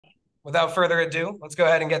without further ado, let's go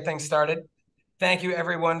ahead and get things started. Thank you,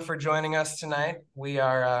 everyone, for joining us tonight. We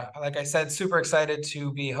are, like I said, super excited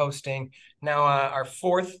to be hosting now our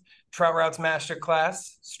fourth Trout Routes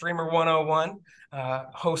Masterclass, Streamer 101,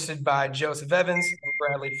 hosted by Joseph Evans and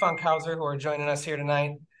Bradley Funkhauser, who are joining us here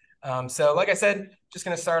tonight. So, like I said, just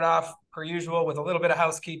going to start off, per usual, with a little bit of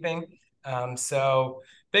housekeeping.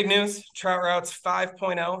 Big news, Trout Routes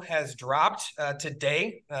 5.0 has dropped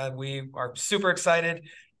today. We are super excited.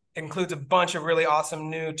 It includes a bunch of really awesome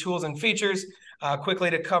new tools and features. Quickly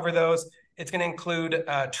to cover those, it's going to include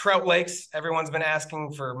trout lakes. Everyone's been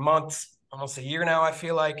asking for months, almost a year now, I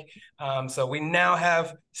feel like. So we now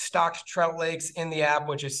have stocked trout lakes in the app,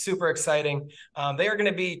 which is super exciting. They are going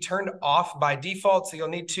to be turned off by default, so you'll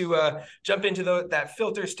need to jump into that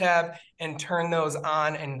filters tab and turn those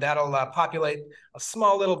on, and that'll populate a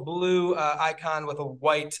small little blue icon with a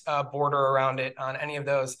white border around it on any of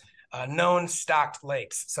those known stocked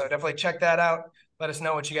lakes. So definitely check that out. Let us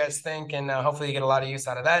know what you guys think, and hopefully you get a lot of use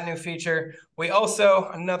out of that new feature. We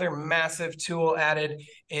also, another massive tool added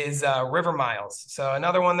is River Miles. So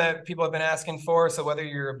another one that people have been asking for. So whether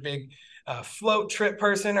you're a big float trip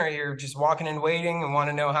person or you're just walking and waiting and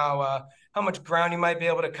want to know how much ground you might be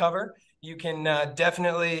able to cover, you can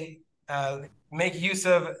definitely make use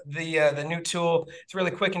of the new tool. It's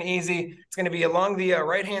really quick and easy. It's going to be along the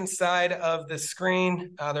right-hand side of the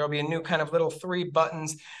screen. There will be a new kind of little 3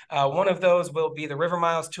 buttons. One of those will be the River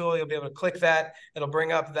Miles tool. You'll be able to click that. It'll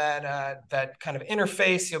bring up that kind of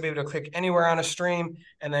interface. You'll be able to click anywhere on a stream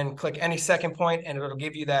and then click any second point, and it'll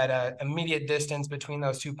give you that immediate distance between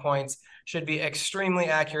those 2 points. Should be extremely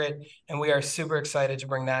accurate, and we are super excited to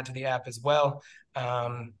bring that to the app as well.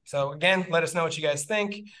 So again, let us know what you guys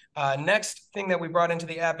think. Next thing that we brought into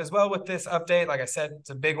the app as well with this update, like I said, it's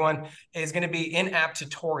a big one, is going to be in-app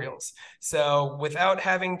tutorials. So without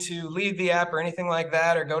having to leave the app or anything like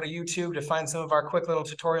that, or go to YouTube to find some of our quick little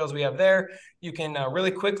tutorials we have there, you can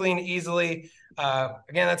really quickly and easily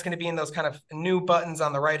again, that's going to be in those kind of new buttons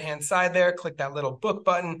on the right-hand side there. Click that little book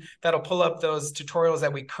button. That'll pull up those tutorials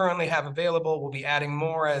that we currently have available. We'll be adding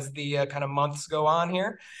more as the kind of months go on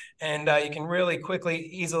here. And you can really quickly,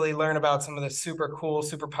 easily learn about some of the super cool,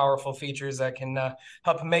 super powerful features that can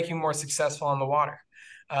help make you more successful on the water.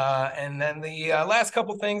 And then the last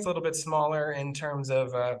couple things, a little bit smaller in terms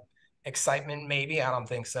of excitement, maybe, I don't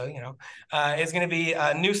think so, is going to be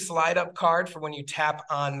a new slide up card for when you tap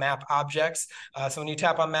on map objects. So when you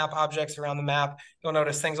tap on map objects around the map, you'll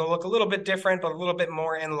notice things will look a little bit different, but a little bit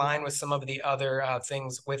more in line with some of the other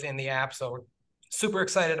things within the app. So we're super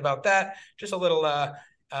excited about that. Just a little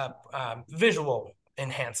visual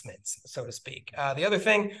enhancements, so to speak. The other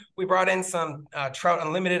thing, we brought in some Trout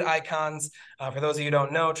Unlimited icons. For those of you who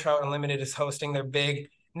don't know, Trout Unlimited is hosting their big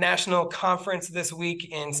national conference this week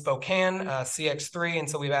in Spokane, CX3. And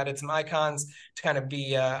so we've added some icons to kind of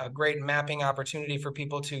be a great mapping opportunity for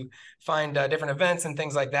people to find different events and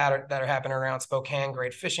things like that are happening around Spokane,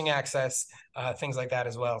 great fishing access, things like that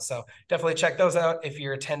as well. So definitely check those out if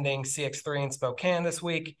you're attending CX3 in Spokane this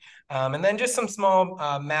week. And then just some small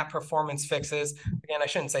map performance fixes. Again, I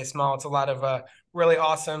shouldn't say small. It's a lot of really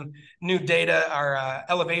awesome new data. Our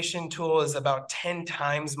elevation tool is about 10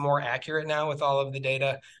 times more accurate now with all of the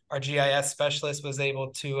data our GIS specialist was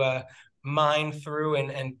able to mine through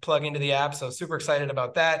and plug into the app. So super excited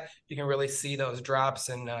about that. You can really see those drops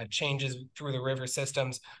and changes through the river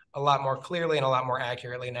systems a lot more clearly and a lot more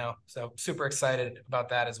accurately now. So super excited about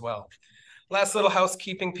that as well. Last little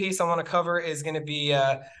housekeeping piece I want to cover is going to be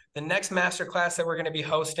the next masterclass that we're going to be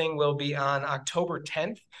hosting will be on October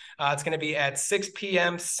 10th. It's going to be at 6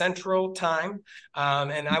 p.m. Central Time.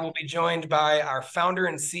 And I will be joined by our founder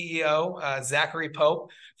and CEO, Zachary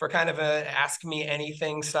Pope, for kind of a Ask Me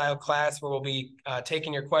Anything style class where we'll be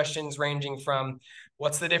taking your questions ranging from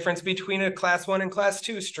what's the difference between a class 1 and class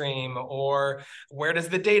 2 stream, or where does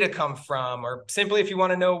the data come from, or simply if you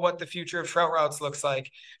want to know what the future of trout routes looks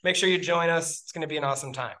like, make sure you join us. It's going to be an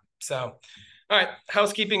awesome time. So, all right,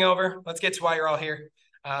 housekeeping over. Let's get to why you're all here.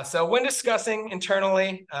 So when discussing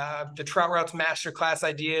internally the Trout Routes Masterclass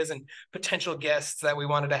ideas and potential guests that we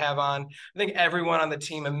wanted to have on, I think everyone on the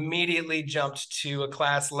team immediately jumped to a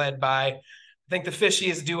class led by, I think, the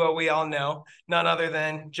fishiest duo we all know, none other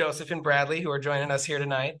than Joseph and Bradley, who are joining us here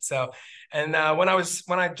tonight. So, and when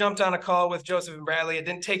I jumped on a call with Joseph and Bradley, it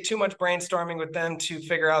didn't take too much brainstorming with them to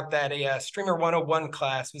figure out that a Streamer 101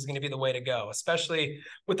 class was going to be the way to go, especially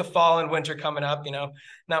with the fall and winter coming up.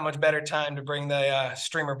 Not much better time to bring the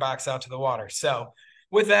streamer box out to the water. So,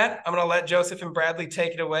 with that, I'm going to let Joseph and Bradley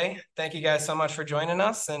take it away. Thank you guys so much for joining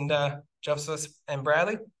us, and Joseph and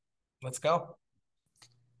Bradley, let's go.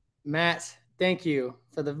 Matt, thank you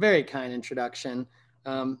for the very kind introduction.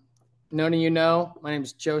 Known you know, my name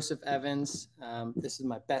is Joseph Evans. This is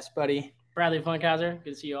my best buddy, Bradley Funkhauser.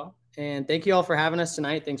 Good to see you all. And thank you all for having us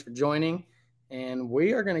tonight. Thanks for joining. And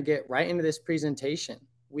we are going to get right into this presentation.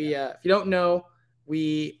 If you don't know,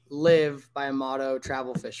 we live by a motto: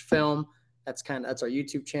 travel, fish, film. That's our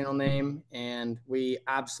YouTube channel name, and we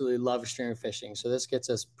absolutely love streamer fishing. So this gets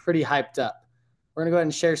us pretty hyped up. We're gonna go ahead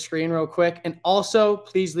and share screen real quick, and also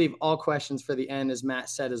please leave all questions for the end, as Matt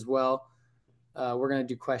said as well. We're going to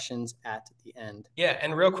do questions at the end. Yeah,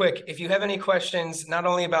 and real quick, if you have any questions, not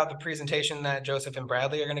only about the presentation that Joseph and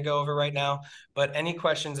Bradley are going to go over right now, but any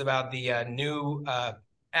questions about the new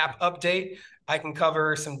app update, I can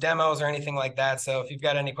cover some demos or anything like that. So if you've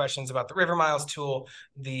got any questions about the River Miles tool,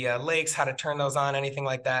 the lakes, how to turn those on, anything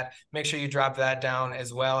like that, make sure you drop that down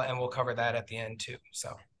as well, and we'll cover that at the end too. So,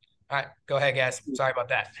 all right, go ahead, guys. Sorry about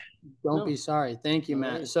that. Don't be sorry. Thank you,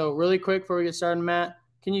 Matt. So really quick before we get started, Matt,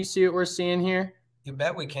 can you see what we're seeing here? You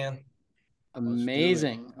bet we can.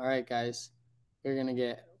 Amazing. All right, guys. We're going to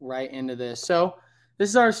get right into this. So this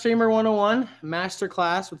is our Streamer 101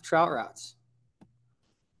 Masterclass with trout routes.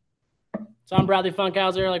 So I'm Bradley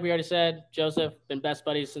Funkhauser, like we already said. Joseph, been best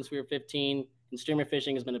buddies since we were 15, and streamer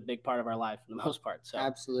fishing has been a big part of our life for the most part. So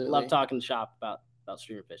absolutely love talking shop about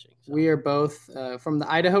streamer fishing. So. We are both from the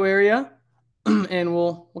Idaho area, and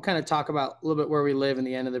we'll kind of talk about a little bit where we live in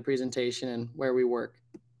the end of the presentation and where we work.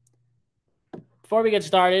 Before we get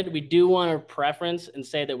started, we do want to preference and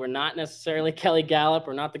say that we're not necessarily Kelly Gallup.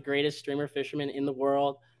 We're not the greatest streamer fishermen in the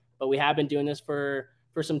world, but we have been doing this for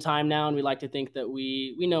some time now, and we like to think that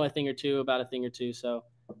we know a thing or two about a thing or two. So,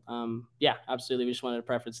 yeah, absolutely. We just wanted to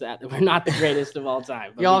preference that we're not the greatest of all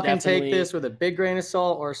time. Y'all can take this with a big grain of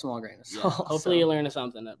salt or a small grain of salt. Yeah, hopefully you learn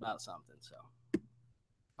something about something. So,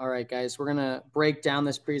 all right, guys, we're going to break down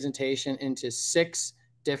this presentation into 6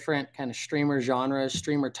 different kind of streamer genres,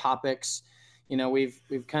 streamer topics. You know, we've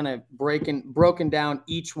kind of broken down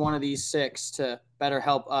each one of these 6 to better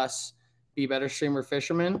help us be better streamer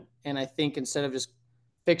fishermen. And I think instead of just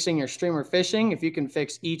fixing your streamer fishing, if you can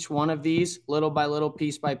fix each one of these little by little,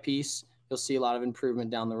 piece by piece, you'll see a lot of improvement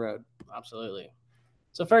down the road. Absolutely.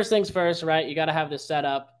 So first things first, right? You got to have this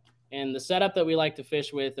setup. And the setup that we like to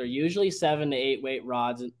fish with are usually 7 to 8 weight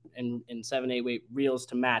rods and 7 to 8 weight reels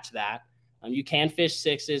to match that. You can fish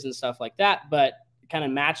 6s and stuff like that, but kind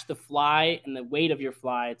of match the fly and the weight of your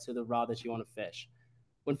fly to the rod that you want to fish.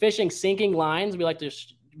 When fishing sinking lines, we like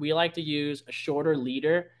to use a shorter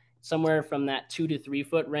leader, somewhere from that 2 to 3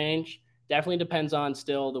 foot range. Definitely depends on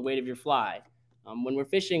still the weight of your fly. When we're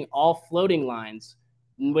fishing all floating lines,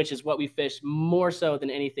 which is what we fish more so than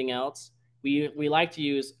anything else, we like to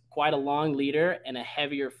use quite a long leader and a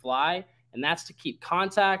heavier fly, and that's to keep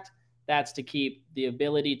contact. That's to keep the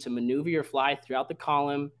ability to maneuver your fly throughout the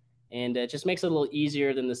column. And it just makes it a little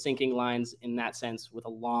easier than the sinking lines in that sense with a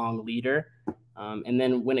long leader. And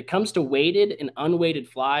then when it comes to weighted and unweighted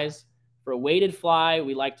flies, for a weighted fly,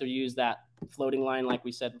 we like to use that floating line like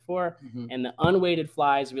we said before. Mm-hmm. And the unweighted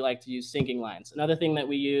flies, we like to use sinking lines. Another thing that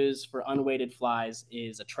we use for unweighted flies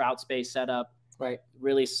is a trout space setup. Right.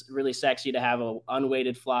 Really, really sexy to have an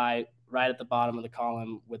unweighted fly right at the bottom of the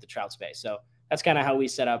column with the trout space. So that's kind of how we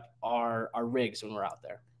set up our rigs when we're out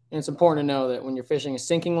there. And it's important to know that when you're fishing a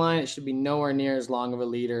sinking line, it should be nowhere near as long of a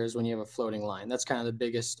leader as when you have a floating line. That's kind of the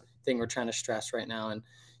biggest thing we're trying to stress right now. And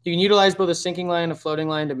you can utilize both a sinking line and a floating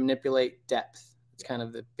line to manipulate depth. It's kind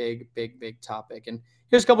of the big topic. And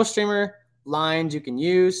here's a couple of streamer lines you can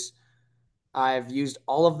use. I've used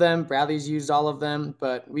all of them. Bradley's used all of them,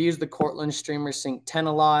 but we use the Cortland Streamer Sync 10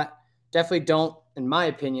 a lot. Definitely don't, in my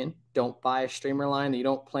opinion, don't buy a streamer line that you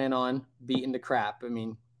don't plan on beating to crap. I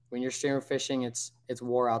mean, when you're streamer fishing, it's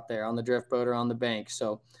war out there on the drift boat or on the bank.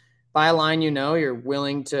 So buy a line you're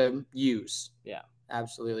willing to use. Yeah,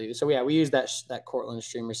 absolutely. So yeah, we use that Cortland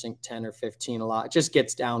Streamer Sync 10 or 15 a lot. It just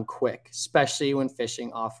gets down quick, especially when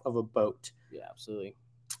fishing off of a boat. Yeah, absolutely.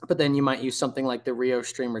 But then you might use something like the Rio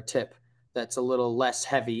Streamer Tip that's a little less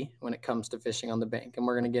heavy when it comes to fishing on the bank. And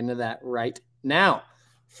we're going to get into that right now.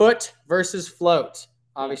 Foot versus float.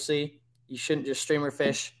 Obviously, you shouldn't just streamer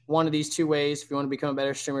fish one of these 2 ways. If you want to become a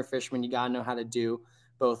better streamer fisherman, you got to know how to do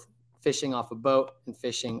both fishing off a boat and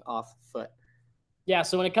fishing off foot. Yeah,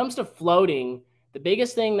 so when it comes to floating, the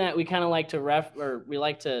biggest thing that we kind of like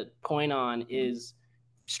to point on is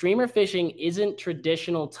streamer fishing isn't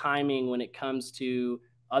traditional timing when it comes to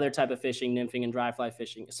other type of fishing, nymphing and dry fly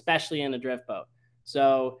fishing, especially in a drift boat.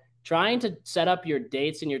 So trying to set up your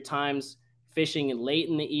dates and your times fishing late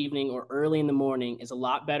in the evening or early in the morning is a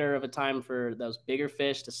lot better of a time for those bigger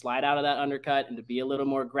fish to slide out of that undercut and to be a little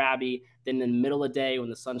more grabby than in the middle of the day when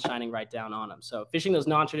the sun's shining right down on them. So fishing those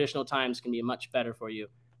non-traditional times can be much better for you.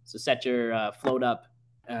 So set your float up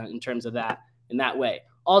in terms of that in that way.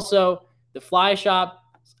 Also, the fly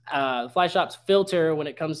shop's filter when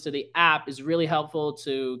it comes to the app is really helpful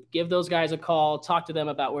to give those guys a call, talk to them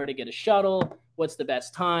about where to get a shuttle, what's the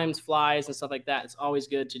best times, flies, and stuff like that. It's always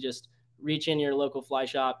good to just reach in your local fly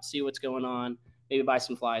shop, see what's going on, maybe buy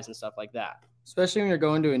some flies and stuff like that. Especially when you're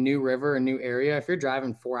going to a new river, a new area. If you're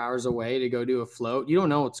driving 4 hours away to go do a float, you don't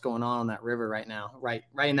know what's going on that river right now, right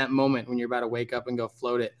in that moment when you're about to wake up and go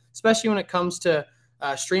float it. Especially when it comes to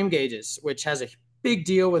stream gauges, which has a big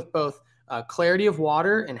deal with both clarity of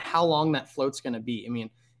water and how long that float's going to be. I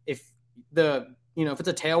mean, if it's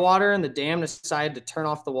a tailwater and the dam decided to turn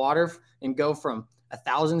off the water and go from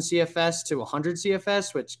 1,000 CFS to 100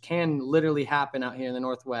 CFS, which can literally happen out here in the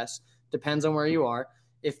Northwest, depends on where you are.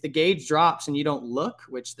 If the gauge drops and you don't look,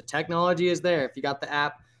 which the technology is there, if you got the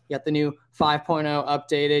app, you got the new 5.0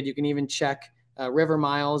 updated, you can even check river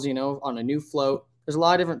miles, on a new float. There's a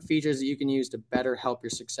lot of different features that you can use to better help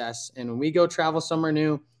your success. And when we go travel somewhere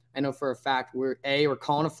new, I know for a fact we're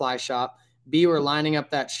calling a fly shop, B, we're lining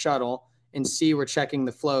up that shuttle, and C, we're checking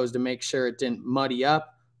the flows to make sure it didn't muddy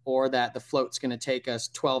up or that the float's going to take us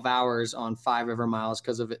 12 hours on 5 river miles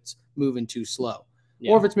because of it's moving too slow.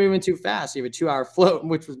 Yeah. Or if it's moving too fast, you have a 2-hour float,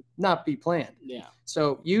 which would not be planned. Yeah.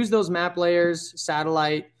 So use those map layers,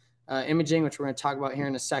 satellite imaging, which we're going to talk about here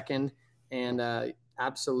in a second, and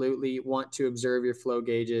absolutely want to observe your flow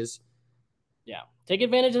gauges. Yeah. Take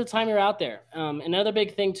advantage of the time you're out there. Another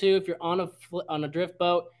big thing too, if you're on a drift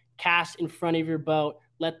boat, cast in front of your boat,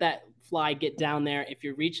 let that fly get down there. If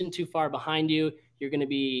you're reaching too far behind you, you're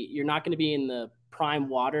not going to be in the prime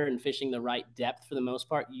water and fishing the right depth for the most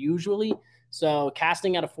part, usually. So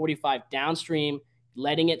casting out a 45 downstream,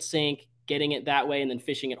 letting it sink, getting it that way, and then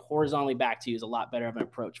fishing it horizontally back to you is a lot better of an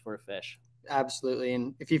approach for a fish. Absolutely.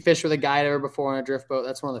 And if you fish with a guide ever before on a drift boat,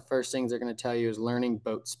 that's one of the first things they're going to tell you is learning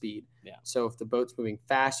boat speed. Yeah. So if the boat's moving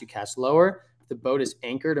fast, you cast lower. If the boat is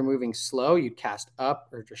anchored or moving slow, you cast up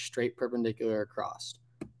or just straight perpendicular across.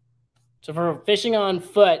 So for fishing on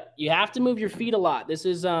foot, you have to move your feet a lot. This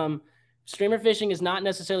is streamer fishing is not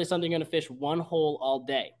necessarily something you're going to fish one hole all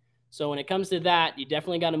day. So when it comes to that, you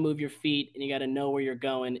definitely got to move your feet and you got to know where you're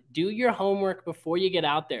going. Do your homework before you get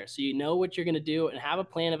out there so you know what you're going to do and have a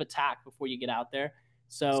plan of attack before you get out there.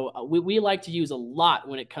 So we like to use a lot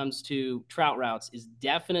when it comes to trout routes is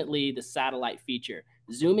definitely the satellite feature.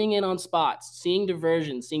 Zooming in on spots, seeing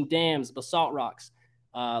diversions, seeing dams, basalt rocks,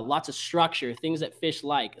 lots of structure, things that fish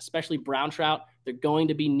like, especially brown trout. They're going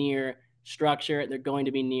to be near structure. They're going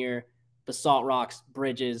to be near basalt rocks,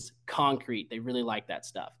 bridges, concrete. They really like that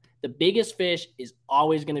stuff. The biggest fish is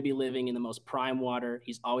always going to be living in the most prime water.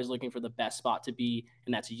 He's always looking for the best spot to be,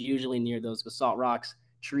 and that's usually near those basalt rocks,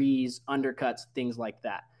 trees, undercuts, things like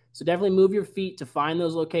that. So definitely move your feet to find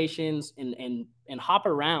those locations and hop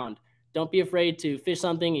around. Don't be afraid to fish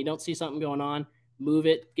something. You don't see something going on, move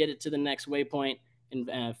it, get it to the next waypoint,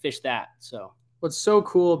 and fish that. So what's so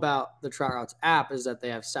cool about the Trout Routes app is that they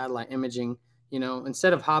have satellite imaging.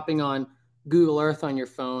 Instead of hopping on Google Earth on your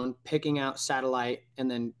phone, picking out satellite, and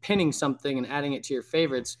then pinning something and adding it to your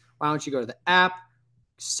favorites, why don't you go to the app,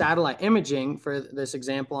 satellite imaging, for this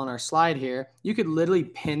example on our slide here, you could literally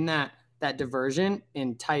pin that diversion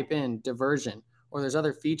and type in diversion. Or there's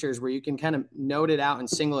other features where you can kind of note it out and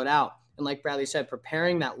single it out. And like Bradley said,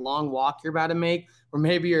 preparing that long walk you're about to make, or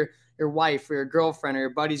maybe your wife or your girlfriend or your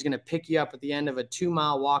buddy's going to pick you up at the end of a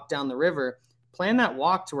 2-mile walk down the river. Plan that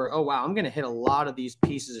walk to where, oh, wow, I'm going to hit a lot of these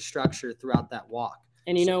pieces of structure throughout that walk.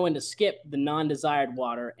 And you know when to skip the non-desired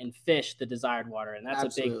water and fish the desired water. And that's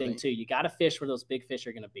Absolutely. a big thing too. You got to fish where those big fish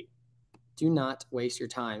are going to be. Do not waste your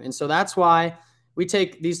time. And so that's why we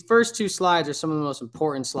take these first 2 slides are some of the most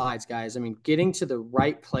important slides, guys. I mean, getting to the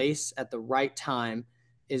right place at the right time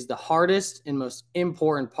is the hardest and most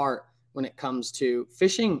important part when it comes to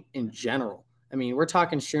fishing in general. I mean, we're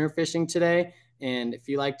talking streamer fishing today. And if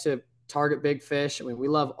you like to target big fish, I mean, we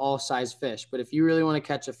love all size fish, but if you really want to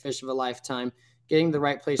catch a fish of a lifetime, getting the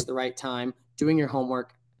right place at the right time, doing your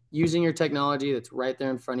homework, using your technology that's right there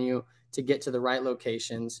in front of you to get to the right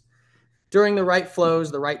locations, during the right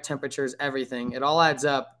flows, the right temperatures, everything, it all adds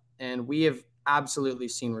up. And we have absolutely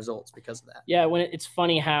seen results because of that. Yeah, it's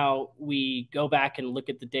funny how we go back and look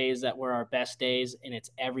at the days that were our best days, and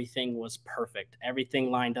everything was perfect.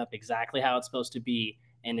 Everything lined up exactly how it's supposed to be.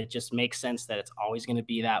 And it just makes sense that it's always going to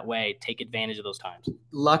be that way. Take advantage of those times.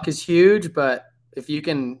 Luck is huge, but if you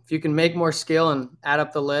can make more skill and add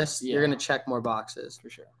up the list, you're going to check more boxes.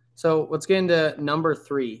 For sure. So let's get into number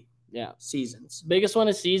 3. seasons. Biggest one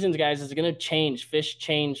is seasons, guys. Is going to change. Fish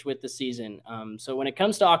change with the season. So when it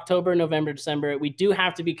comes to October, November, December, we do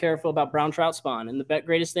have to be careful about brown trout spawn. And the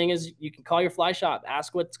greatest thing is you can call your fly shop,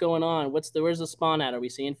 ask what's going on. Where's the spawn at? Are we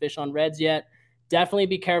seeing fish on reds yet? Definitely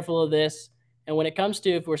be careful of this. And when it comes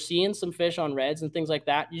to if we're seeing some fish on reds and things like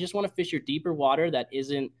that, you just want to fish your deeper water that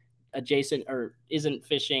isn't adjacent or isn't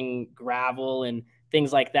fishing gravel and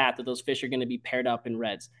things like that those fish are going to be paired up in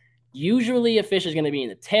reds. Usually a fish is going to be in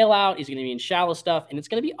the tail out. He's going to be in shallow stuff. And it's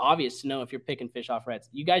going to be obvious to know if you're picking fish off reds.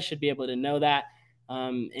 You guys should be able to know that.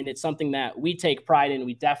 And it's something that we take pride in.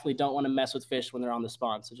 We definitely don't want to mess with fish when they're on the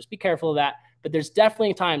spawn. So just be careful of that. But there's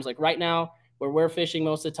definitely times like right now where we're fishing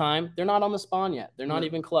most of the time, they're not on the spawn yet. They're not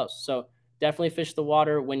even close. So definitely fish the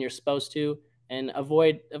water when you're supposed to and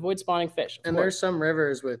avoid spawning fish. And there's some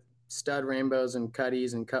rivers with stud rainbows and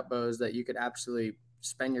cutties and cut bows that you could absolutely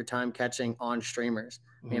spend your time catching on streamers.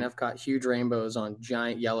 I mean, I've caught huge rainbows on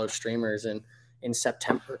giant yellow streamers in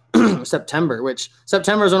September, which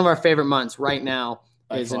September is one of our favorite months right now.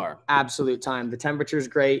 Is an absolute time. The temperature is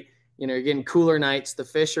great. You know, you're getting cooler nights. The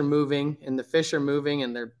fish are moving and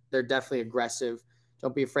they're definitely aggressive.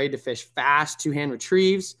 Don't be afraid to fish fast, two-hand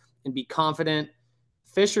retrieves, and be confident.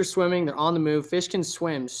 Fish are swimming. They're on the move. Fish can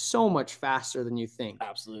swim so much faster than you think.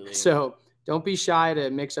 Absolutely. So don't be shy to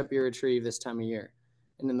mix up your retrieve this time of year.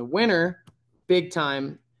 And in the winter, big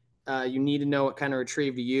time, you need to know what kind of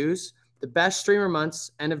retrieve to use. The best streamer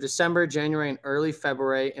months, end of December, January, and early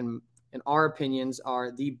February, in our opinions,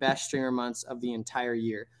 are the best streamer months of the entire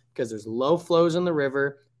year because there's low flows in the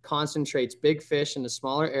river, concentrates big fish into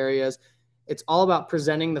smaller areas. It's all about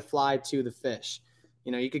presenting the fly to the fish.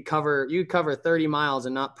 You know, you could cover 30 miles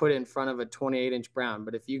and not put it in front of a 28-inch brown.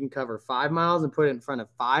 But if you can cover 5 miles and put it in front of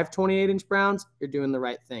 5 28-inch browns, you're doing the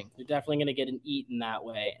right thing. You're definitely going to get an eat in that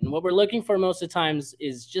way. And what we're looking for most of the times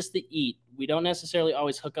is just the eat. We don't necessarily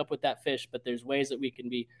always hook up with that fish, but there's ways that we can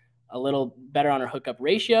be a little better on our hookup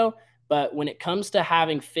ratio. But when it comes to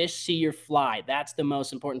having fish see your fly, that's the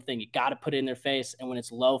most important thing. You got to put it in their face. And when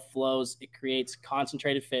it's low flows, it creates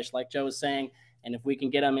concentrated fish, like Joe was saying. And if we can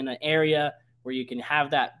get them in an area where you can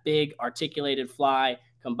have that big articulated fly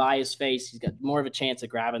come by his face, he's got more of a chance of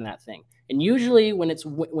grabbing that thing. And usually when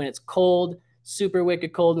it's cold, super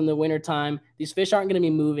wicked cold in the wintertime, these fish aren't going to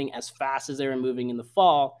be moving as fast as they were moving in the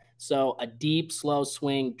fall. So a deep, slow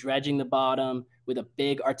swing, dredging the bottom with a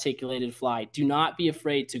big articulated fly. Do not be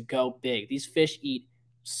afraid to go big. These fish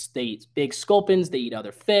they eat big sculpins, they eat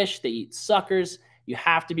other fish, they eat suckers. You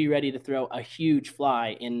have to be ready to throw a huge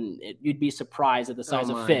fly, and you'd be surprised at the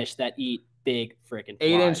size of fish that eat big freaking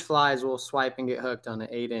 8-inch flies will swipe and get hooked on an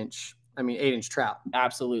 8-inch trout.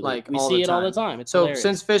 Absolutely. Like we see it all the time. It's so hilarious.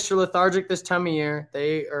 Since fish are lethargic this time of year,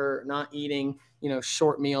 they are not eating,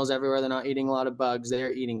 short meals everywhere. They're not eating a lot of bugs.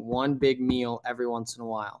 They're eating one big meal every once in a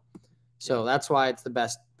while. So that's why it's the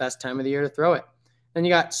best time of the year to throw it. Then you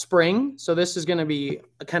got spring. So this is going to be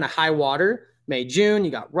a kind of high water, May, June. You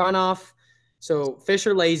got runoff. So fish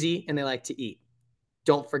are lazy and they like to eat.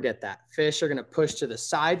 Don't forget that. Fish are going to push to the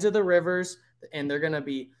sides of the rivers, and they're going to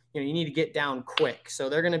be, you need to get down quick. So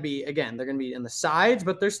they're going to be in the sides,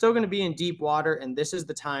 but they're still going to be in deep water, and this is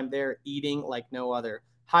the time they're eating like no other.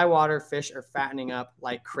 High water fish are fattening up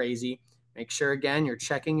like crazy. Make sure, again, you're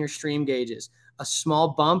checking your stream gauges. A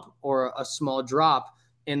small bump or a small drop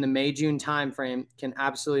in the May-June timeframe can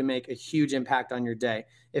absolutely make a huge impact on your day.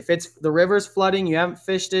 If it's the river's flooding, you haven't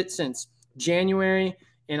fished it since January,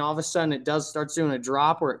 and all of a sudden it starts doing a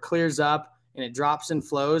drop where it clears up and it drops and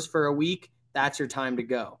flows for a week, that's your time to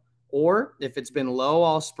go. Or if it's been low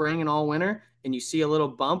all spring and all winter and you see a little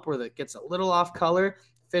bump where it gets a little off color,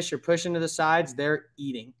 fish are pushing to the sides, they're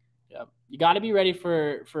eating. Yep. You got to be ready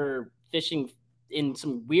for fishing in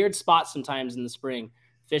some weird spots sometimes in the spring.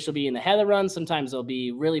 Fish will be in the heather run. Sometimes they'll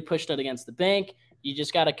be really pushed out against the bank. You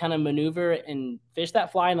just got to kind of maneuver and fish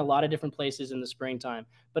that fly in a lot of different places in the springtime.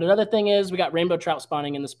 But another thing is we got rainbow trout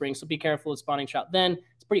spawning in the spring, so be careful with spawning trout then.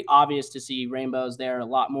 It's pretty obvious to see rainbows there a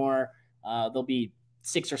lot more. There'll be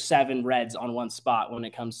 6 or 7 reds on one spot when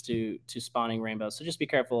it comes to spawning rainbows, so just be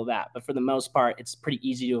careful of that. But for the most part, it's pretty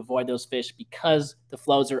easy to avoid those fish because the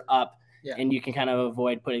flows are up, and you can kind of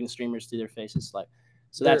avoid putting streamers through their faces.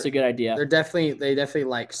 So that's a good idea. They definitely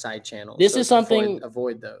like side channels. This is something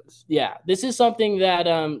avoid those. Yeah, this is something that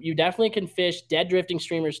you definitely can fish dead drifting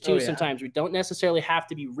streamers too. Sometimes we don't necessarily have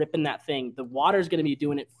to be ripping that thing. The water is going to be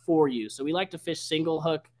doing it for you. So we like to fish single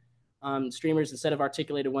hook streamers instead of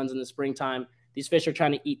articulated ones in the springtime. These fish are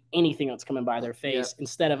trying to eat anything that's coming by their face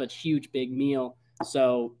instead of a huge big meal.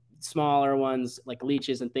 So smaller ones like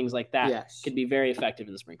leeches and things like that could be very effective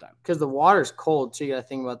in the springtime. Because the water's cold too. You got to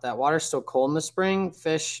think about that. Water's still cold in the spring.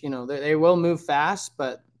 Fish, they will move fast,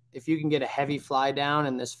 but if you can get a heavy fly down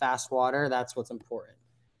in this fast water, that's what's important.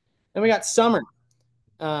 Then we got summer.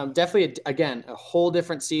 Definitely, again, a whole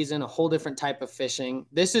different season, a whole different type of fishing.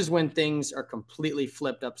 This is when things are completely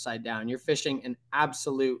flipped upside down. You're fishing an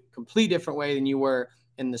absolute, complete different way than you were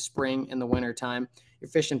in the spring and the winter time. You're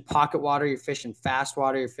fishing pocket water. You're fishing fast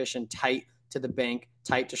water. You're fishing tight to the bank,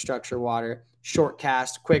 tight to structure water, short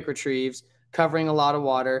cast, quick retrieves, covering a lot of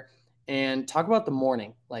water. And talk about the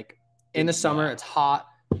morning. Like in the summer, it's hot.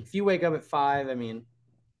 If you wake up at 5, I mean,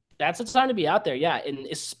 that's the time to be out there. Yeah. And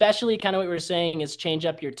especially kind of what we were saying is change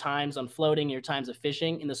up your times on floating, your times of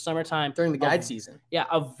fishing in the summertime. During the guide season. Yeah.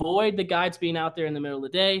 Avoid the guides being out there in the middle of the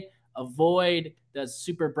day. Avoid the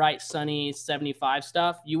super bright, sunny 75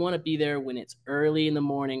 stuff. You want to be there when it's early in the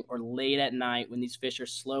morning or late at night when these fish are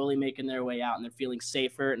slowly making their way out and they're feeling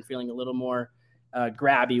safer and feeling a little more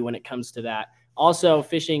grabby when it comes to that. Also,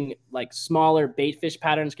 fishing like smaller bait fish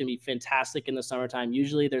patterns can be fantastic in the summertime.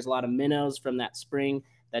 Usually there's a lot of minnows from that spring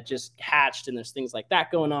that just hatched and there's things like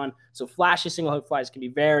that going on. So flashy single hook flies can be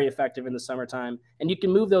very effective in the summertime and you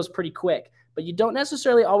can move those pretty quick, but you don't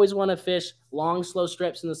necessarily always want to fish long, slow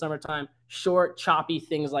strips in the summertime. Short, choppy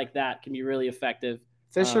things like that can be really effective.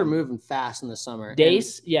 Fish are moving fast in the summer.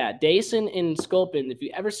 Dace and sculpin, if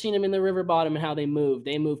you ever seen them in the river bottom and how they move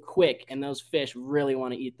quick, and those fish really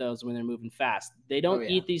want to eat those when they're moving fast. They don't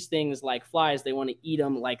eat these things like flies. They want to eat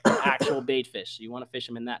them like the actual bait fish. So you want to fish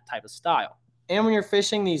them in that type of style. And when you're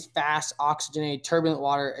fishing these fast, oxygenated, turbulent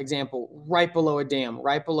water, example, right below a dam,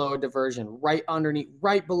 right below a diversion, right underneath,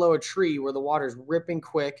 right below a tree where the water's ripping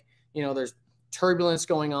quick, there's turbulence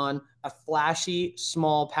going on, a flashy,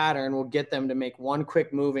 small pattern will get them to make one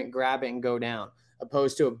quick movement, grab it, and go down.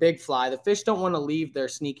 Opposed to a big fly, the fish don't want to leave their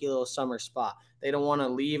sneaky little summer spot. They don't want to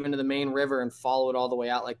leave into the main river and follow it all the way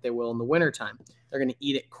out like they will in the wintertime. They're going to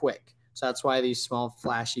eat it quick. So that's why these small,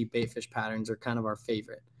 flashy bait fish patterns are kind of our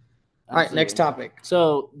favorite. All right, next topic.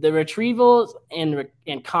 So the retrievals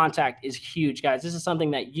and contact is huge, guys. This is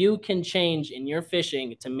something that you can change in your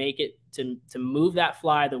fishing to make it to move that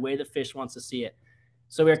fly the way the fish wants to see it.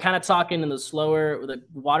 So we're kind of talking in the slower, the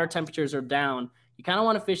water temperatures are down. You kind of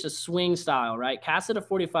want to fish a swing style, right? Cast it at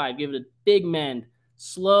 45, give it a big mend,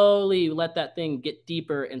 slowly let that thing get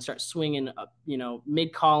deeper and start swinging up,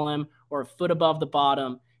 mid column or a foot above the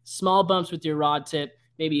bottom. Small bumps with your rod tip,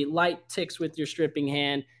 maybe light ticks with your stripping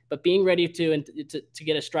hand, but being ready to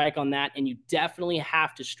get a strike on that. And you definitely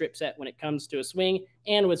have to strip set when it comes to a swing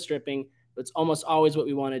and with stripping. It's almost always what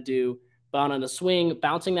we want to do. But on the swing,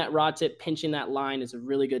 bouncing that rod tip, pinching that line is a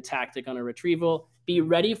really good tactic on a retrieval. Be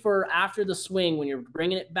ready for after the swing when you're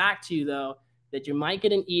bringing it back to you, though, that you might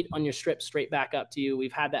get an eat on your strip straight back up to you.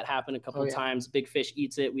 We've had that happen a couple of times. Big fish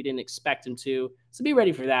eats it. We didn't expect him to. So be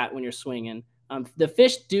ready for that when you're swinging. The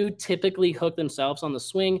fish do typically hook themselves on the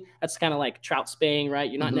swing. That's kind of like trout spaying, right?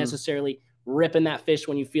 You're not necessarily ripping that fish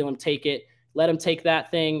when you feel him take it. Let him take that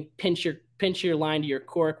thing, pinch your line to your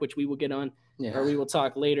cork, which we will get on, or we will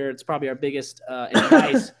talk later. It's probably our biggest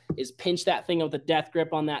advice is pinch that thing with a death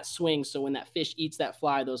grip on that swing. So when that fish eats that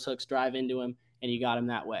fly, those hooks drive into him and you got him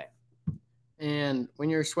that way. And when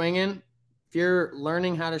you're swinging, if you're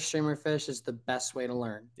learning how to streamer fish, is the best way to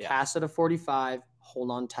learn. Cast at a 45,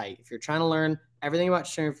 hold on tight. If you're trying to learn everything about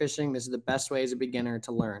streamer fishing, this is the best way as a beginner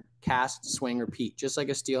to learn. Cast, swing, repeat, just like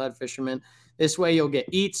a steelhead fisherman. This way you'll get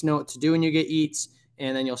eats, know what to do when you get eats,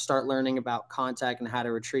 and then you'll start learning about contact and how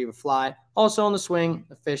to retrieve a fly. Also on the swing,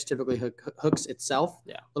 the fish typically hooks itself,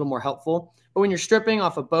 a little more helpful. But when you're stripping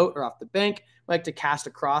off a boat or off the bank, we like to cast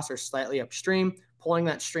across or slightly upstream, pulling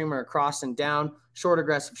that streamer across and down. Short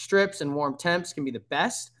aggressive strips and warm temps can be the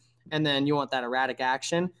best. And then you want that erratic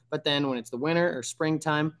action. But then when it's the winter or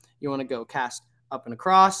springtime, you want to go cast up and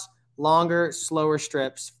across. Longer, slower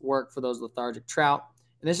strips work for those lethargic trout.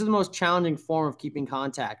 And this is the most challenging form of keeping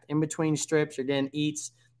contact. In between strips, you're getting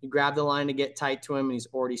eats. You grab the line to get tight to him, and he's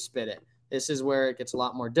already spit it. This is where it gets a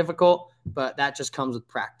lot more difficult, but that just comes with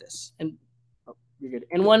practice. And you're good.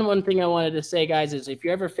 And one thing I wanted to say, guys, is if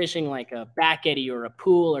you're ever fishing like a back eddy or a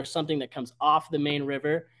pool or something that comes off the main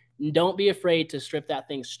river, don't be afraid to strip that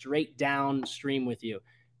thing straight downstream with you.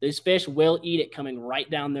 These fish will eat it coming right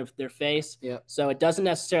down their face. So it doesn't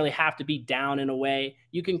necessarily have to be down in a way.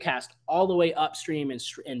 You can cast all the way upstream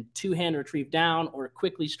and two-hand retrieve down or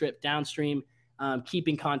quickly strip downstream,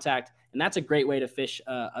 keeping contact. And that's a great way to fish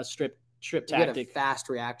a strip tactic. You get a fast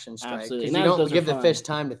reaction strike. Absolutely. You don't give the fish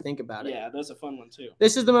time to think about it. Yeah, that's a fun one too.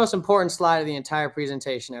 This is the most important slide of the entire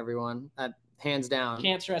presentation, everyone. Hands down.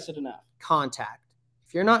 Can't stress it enough. Contact.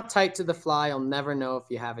 If you're not tight to the fly, you'll never know if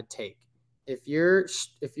you have a take. If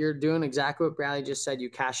you're doing exactly what Bradley just said, you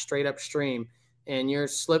cast straight upstream and you're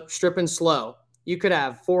stripping slow, you could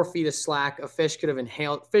have 4 feet of slack. A fish could have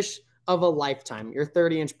inhaled, fish of a lifetime, your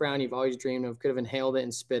 30-inch brown you've always dreamed of could have inhaled it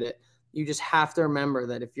and spit it. You just have to remember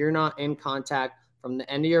that if you're not in contact from the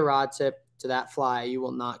end of your rod tip to that fly, you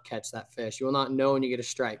will not catch that fish. You will not know when you get a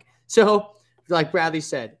strike. So like Bradley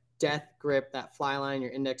said, death grip, that fly line,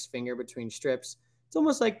 your index finger between strips. It's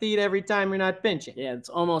almost like the eat every time you're not pinching. Yeah, it's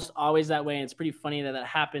almost always that way. And it's pretty funny that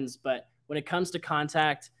happens. But when it comes to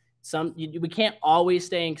contact, we can't always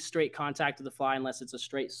stay in straight contact with the fly unless it's a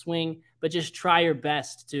straight swing. But just try your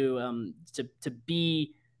best to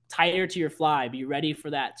be tighter to your fly. Be ready for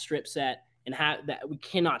that strip set, and have that. We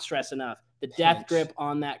cannot stress enough the death grip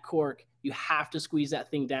on that cork. You have to squeeze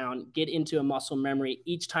that thing down. Get into a muscle memory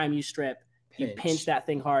each time you strip. You pinch that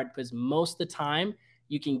thing hard, because most of the time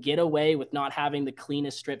you can get away with not having the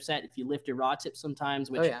cleanest strip set if you lift your rod tip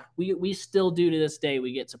sometimes, which we still do to this day.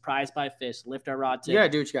 We get surprised by a fish, lift our rod tip. You got to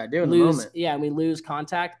do what you got to do in the moment. Yeah, we lose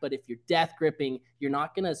contact. But if you're death gripping, you're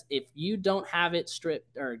not going to – if you don't have it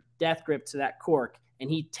stripped or death grip to that cork and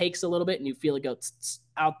he takes a little bit and you feel it go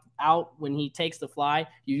out when he takes the fly,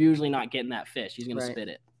 you're usually not getting that fish. He's going to spit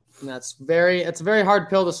it. And it's a very hard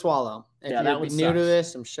pill to swallow. If that you're new to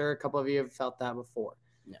this, I'm sure a couple of you have felt that before.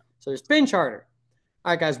 Yeah. So there's pinch harder.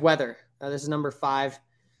 All right, guys, weather. This is number 5.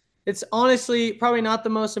 It's honestly probably not the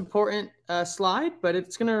most important slide, but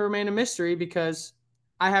it's going to remain a mystery because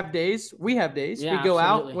we have days. Yeah, we go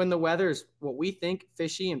out when the weather is what we think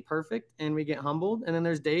fishy and perfect, and we get humbled. And then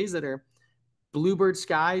there's days that are bluebird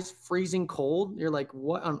skies, freezing cold. You're like,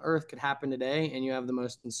 what on earth could happen today? And you have the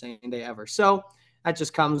most insane day ever. So that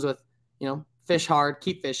just comes with, fish hard,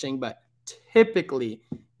 keep fishing. But typically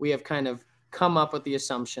we have kind of come up with the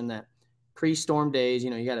assumption that pre-storm days,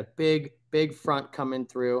 you got a big front coming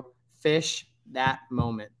through, fish that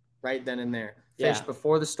moment right then and there. Fish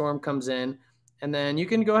before the storm comes in. And then you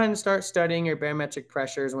can go ahead and start studying your barometric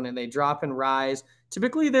pressures when they drop and rise.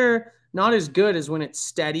 Typically, they're not as good as when it's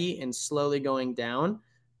steady and slowly going down.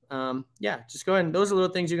 Just go ahead. And those are little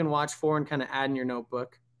things you can watch for and kind of add in your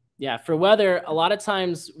notebook. Yeah, for weather, a lot of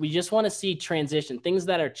times we just want to see transition, things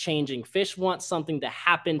that are changing. Fish want something to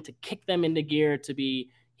happen to kick them into gear, to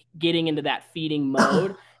be getting into that feeding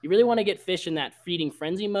mode. You really want to get fish in that feeding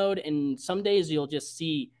frenzy mode. And some days you'll just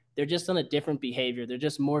see they're just on a different behavior. They're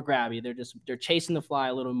just more grabby. They're chasing the fly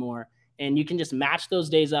a little more. And you can just match those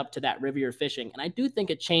days up to that river you're fishing. And I do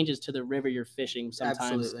think it changes to the river you're fishing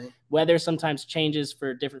sometimes. Absolutely. Weather sometimes changes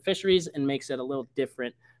for different fisheries and makes it a little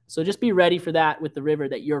different. So just be ready for that with the river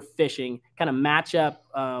that you're fishing. Kind of match up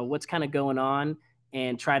what's kind of going on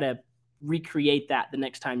and try to recreate that the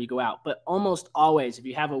next time you go out. But almost always, if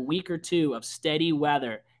you have a week or two of steady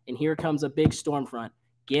weather and here comes a big storm front,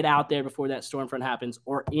 get out there before that storm front happens,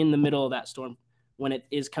 or in the middle of that storm when it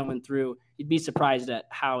is coming through. You'd be surprised at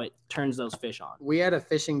how it turns those fish on. We had a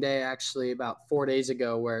fishing day actually about 4 days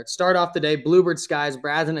ago where it started off the day, bluebird skies,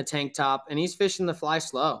 Brad's in a tank top, and he's fishing the fly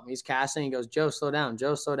slow. He's casting. He goes, Joe, slow down.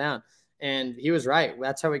 Joe, slow down. And he was right.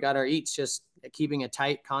 That's how we got our eats, just keeping a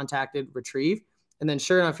tight, contacted retrieve. And then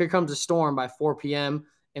sure enough, here comes a storm by 4 p.m.,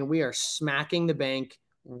 and we are smacking the bank,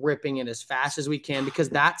 ripping it as fast as we can because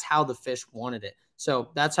that's how the fish wanted it.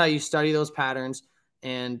 So that's how you study those patterns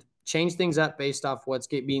and change things up based off what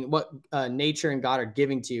nature and God are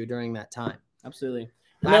giving to you during that time. Absolutely.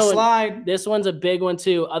 Last slide. This one's a big one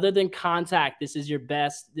too. Other than contact, this is your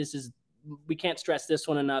best. We can't stress this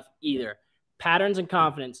one enough either. Patterns and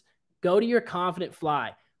confidence. Go to your confident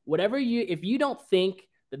fly. If you don't think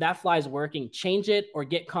that fly is working, change it or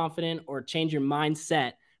get confident or change your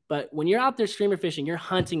mindset. But when you're out there streamer fishing, you're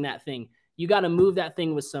hunting that thing. You got to move that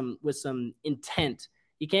thing with some intent.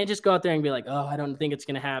 You can't just go out there and be like, oh, I don't think it's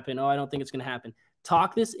going to happen. Oh, I don't think it's going to happen.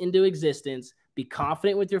 Talk this into existence. Be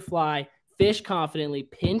confident with your fly. Fish confidently.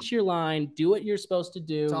 Pinch your line. Do what you're supposed to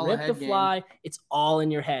do. Rip the fly. It's all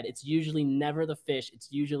in your head. It's usually never the fish.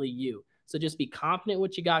 It's usually you. So just be confident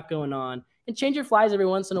what you got going on and change your flies every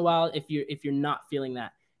once in a while if you're not feeling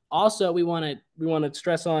that. Also, we want to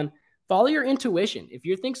stress on follow your intuition. If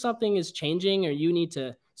you think something is changing or you need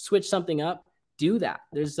to switch something up, do that.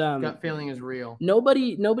 There's gut feeling is real.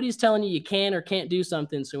 Nobody's telling you can or can't do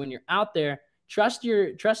something. So when you're out there, trust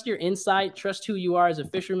your insight, trust who you are as a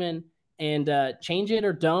fisherman, and change it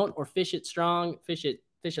or don't, or fish it strong, fish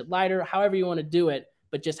it lighter, however you want to do it.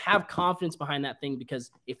 But just have confidence behind that thing,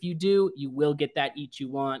 because if you do, you will get that eat you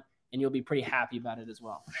want, and you'll be pretty happy about it as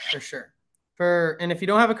well. For sure. And if you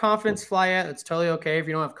don't have a confidence fly yet, that's totally okay. If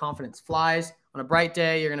you don't have confidence flies, on a bright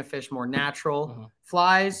day, you're going to fish more natural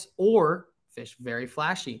flies or fish very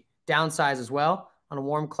flashy. Downsize as well. On a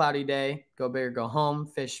warm, cloudy day, go big or go home.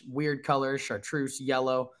 Fish weird colors, chartreuse,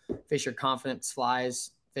 yellow. Fish your confidence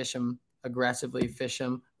flies. Fish them aggressively. Fish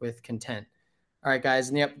them with content. All right, guys.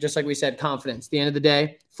 And yep, just like we said, confidence. At the end of the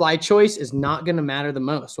day, fly choice is not going to matter the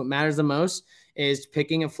most. What matters the most is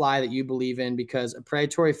picking a fly that you believe in, because a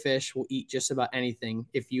predatory fish will eat just about anything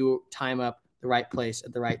if you time up the right place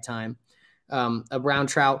at the right time. A brown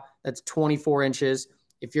trout that's 24 inches,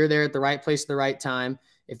 if you're there at the right place at the right time,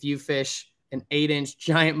 if you fish an 8-inch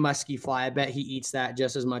giant musky fly, I bet he eats that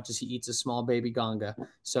just as much as he eats a small baby gonga.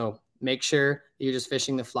 So make sure you're just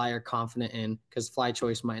fishing the fly you're confident in, because fly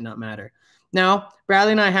choice might not matter. Now,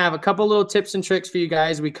 Bradley and I have a couple little tips and tricks for you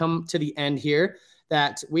guys. We come to the end here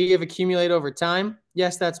that we have accumulated over time.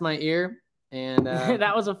 Yes, that's my ear. And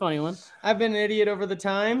that was a funny one. I've been an idiot over the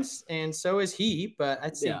times, and so is he, but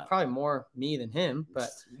I'd say Yeah. probably more me than him. But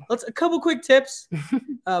a couple quick tips.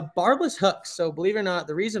 Barbless hooks. So believe it or not,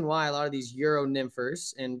 the reason why a lot of these Euro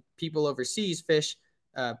nymphers and people overseas fish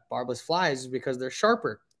barbless flies is because they're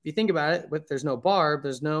sharper. If you think about it, there's no barb,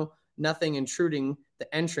 there's nothing intruding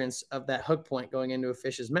the entrance of that hook point going into a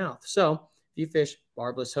fish's mouth. So if you fish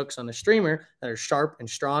barbless hooks on a streamer that are sharp and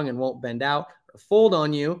strong and won't bend out or fold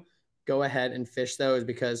on you, go ahead and fish those,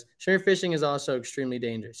 because streamer fishing is also extremely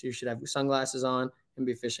dangerous. You should have sunglasses on and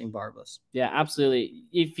be fishing barbless. Yeah, absolutely.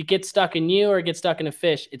 If you get stuck in you or get stuck in a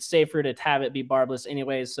fish, it's safer to have it be barbless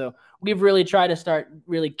anyways. So we've really tried to start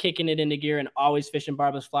really kicking it into gear and always fishing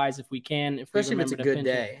barbless flies if we can. Especially if it's a good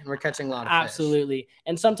day and we're catching a lot of fish. Absolutely.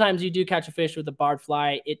 And sometimes you do catch a fish with a barred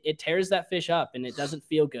fly. It tears that fish up and it doesn't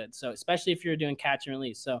feel good. So especially if you're doing catch and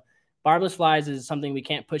release. So barbless flies is something we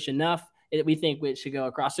can't push enough. We think it should go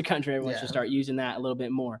across the country. Everyone should start using that a little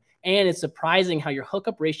bit more. And it's surprising how your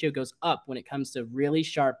hookup ratio goes up when it comes to really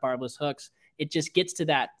sharp barbless hooks. It just gets to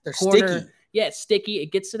that corner. Sticky. Yeah, it's sticky.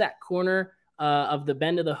 It gets to that corner of the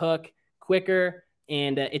bend of the hook quicker,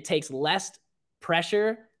 and it takes less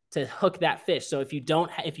pressure to hook that fish. So if you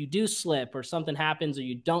do slip or something happens, or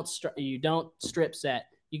you don't strip set,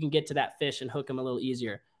 you can get to that fish and hook them a little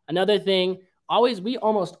easier. Another thing, we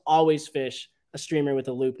almost always fish a streamer with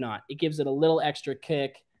a loop knot. It gives it a little extra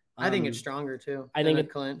kick. I think it's stronger too. I think it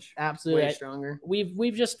clinch. Absolutely way stronger.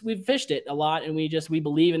 We've fished it a lot, and we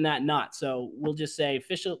believe in that knot. So we'll just say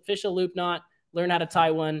fish a loop knot, learn how to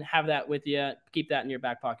tie one, have that with you, keep that in your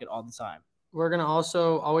back pocket all the time. We're gonna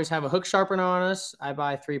also always have a hook sharpener on us. I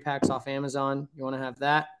buy 3 packs off Amazon. You want to have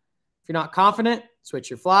that. If you're not confident, switch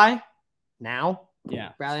your fly now.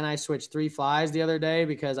 Yeah. Bradley and I switched 3 flies the other day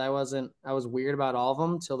because I was weird about all of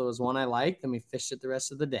them till there was one I liked. Then we fished it the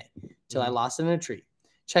rest of the day till I lost it in a tree.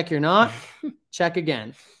 Check your knot. Check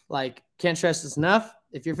again. Can't stress this enough.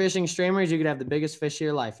 If you're fishing streamers, you could have the biggest fish of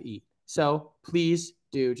your life eat. So please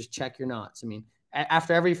do just check your knots. I mean,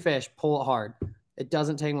 after every fish, pull it hard. It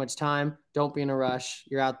doesn't take much time. Don't be in a rush.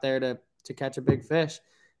 You're out there to catch a big fish.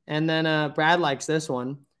 And then Brad likes this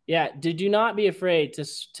one. Yeah, do not be afraid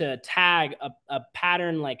to tag a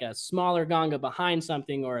pattern like a smaller gonga behind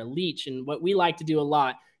something or a leech. And what we like to do a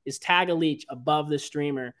lot is tag a leech above the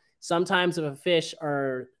streamer. Sometimes if a fish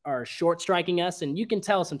are short striking us, and you can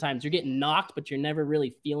tell sometimes you're getting knocked, but you're never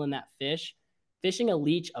really feeling that fish, fishing a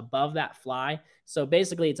leech above that fly. So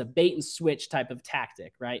basically it's a bait and switch type of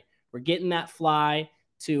tactic, right? We're getting that fly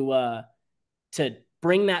to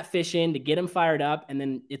bring that fish in, to get him fired up. And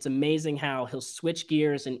then it's amazing how he'll switch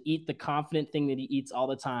gears and eat the confident thing that he eats all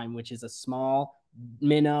the time, which is a small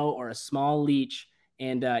minnow or a small leech.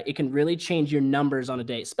 And it can really change your numbers on a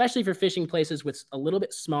day, especially if you're fishing places with a little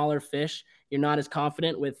bit smaller fish. You're not as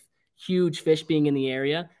confident with huge fish being in the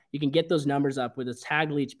area. You can get those numbers up with a tag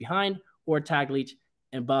leech behind or a tag leech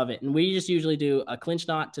above it. And we just usually do a clinch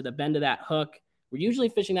knot to the bend of that hook. We're usually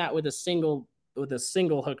fishing that with a single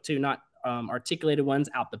hook too, not articulated ones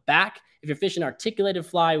out the back. If you're fishing articulated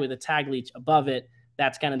fly with a tag leech above it,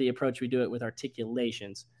 that's kind of the approach we do it with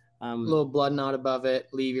articulations. A little blood knot above it.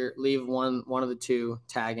 Leave one of the 2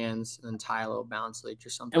 tag ends, and then tie a little balance leech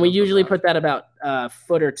or something. And we usually put that about a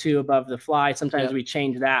foot or 2 above the fly. Sometimes we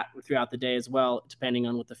change that throughout the day as well, depending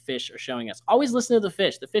on what the fish are showing us. Always listen to the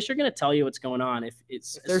fish. The fish are going to tell you what's going on. If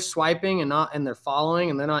they're swiping and they're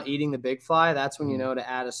following and they're not eating the big fly, that's when you know to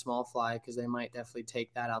add a small fly, because they might definitely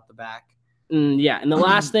take that out the back. Yeah. And the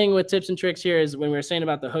last thing with tips and tricks here is when we were saying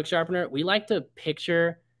about the hook sharpener, we like to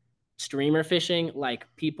picture streamer fishing like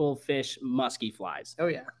people fish musky flies. Oh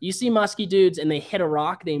yeah. You see musky dudes and they hit a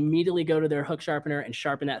rock, they immediately go to their hook sharpener and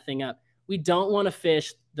sharpen that thing up. We don't want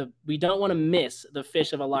to miss the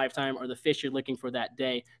fish of a lifetime or the fish you're looking for that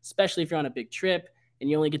day, especially if you're on a big trip and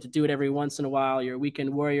you only get to do it every once in a while, you're a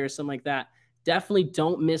weekend warrior or something like that. Definitely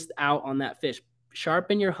don't miss out on that fish.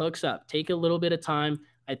 Sharpen your hooks up. Take a little bit of time.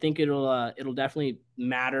 I think it'll definitely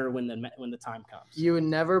matter when the time comes. You would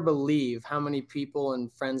never believe how many people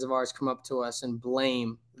and friends of ours come up to us and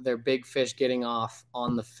blame their big fish getting off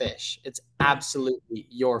on the fish. It's absolutely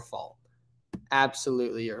your fault.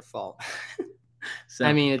 Absolutely your fault. So,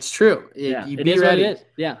 I mean, it's true. yeah, You it be is ready. what it is.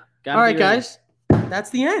 Yeah. All right, guys. That's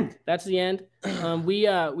the end. That's the end. We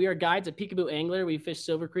are guides at Peekaboo Angler. We fish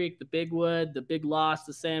Silver Creek, the Big Wood, the Big Lost,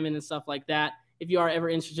 the salmon, and stuff like that. If you are ever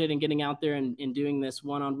interested in getting out there and doing this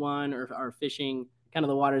one-on-one or fishing kind of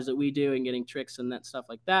the waters that we do and getting tricks and that stuff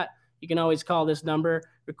like that, you can always call this number,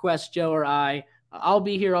 request Joe or I. I'll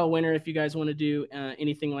be here all winter if you guys want to do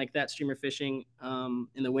anything like that. Streamer fishing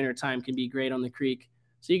in the winter time can be great on the creek.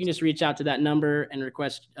 So you can just reach out to that number and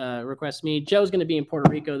request me. Joe's going to be in Puerto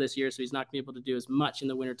Rico this year, so he's not going to be able to do as much in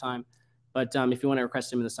the wintertime. But if you want to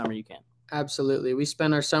request him in the summer, you can. Absolutely. We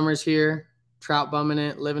spend our summers here, trout bumming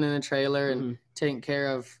it, living in a trailer, and taking care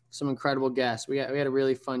of some incredible guests. We had a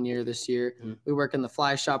really fun year this year. We work in the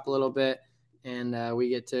fly shop a little bit, and we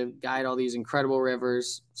get to guide all these incredible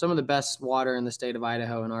rivers, some of the best water in the state of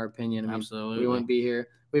Idaho, in our opinion. I mean, absolutely. We wouldn't be here.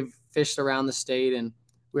 We've fished around the state, and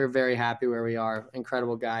we're very happy where we are.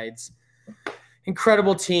 Incredible guides,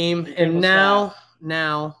 incredible team. And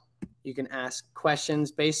now you can ask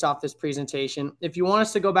questions based off this presentation. If you want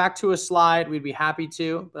us to go back to a slide, we'd be happy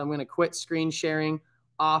to, but I'm going to quit screen sharing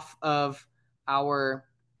off of our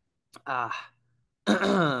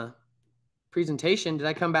presentation. Did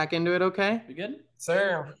I come back into it okay? You good?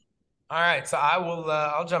 Sir. All right, so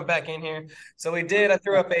I'll jump back in here. So I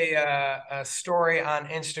threw up a story on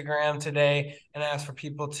Instagram today and asked for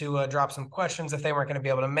people to drop some questions if they weren't going to be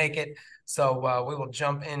able to make it. So we will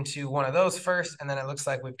jump into one of those first, and then it looks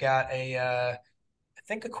like we've got I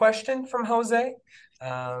think a question from Jose,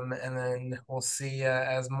 and then we'll see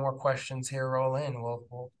as more questions here roll in.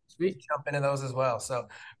 We'll jump into those as well. So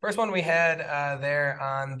first one we had there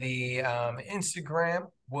on the Instagram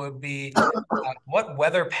would be what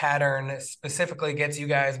weather pattern specifically gets you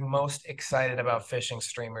guys most excited about fishing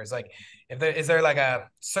streamers? Like, is there like a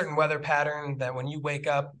certain weather pattern that when you wake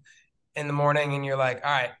up in the morning and you're like,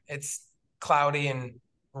 all right, it's cloudy and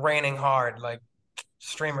raining hard, like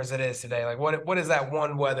streamers it is today. Like what is that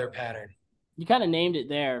one weather pattern? You kind of named it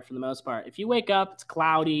there for the most part. If you wake up, it's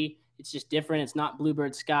cloudy, it's just different. It's not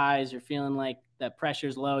bluebird skies. You're feeling like that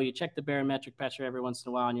pressure's low. You check the barometric pressure every once in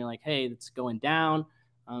a while and you're like, hey, it's going down.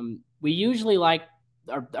 We usually like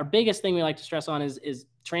our biggest thing we like to stress on is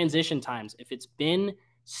transition times. If it's been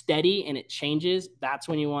steady and it changes, that's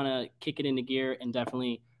when you want to kick it into gear and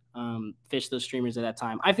definitely fish those streamers at that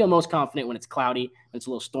time. I feel most confident when it's cloudy, when it's a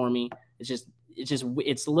little stormy. It's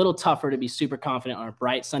a little tougher to be super confident on a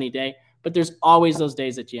bright sunny day, but there's always those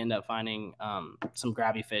days that you end up finding some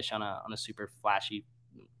grabby fish on a super flashy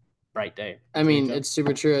bright day. I mean, it's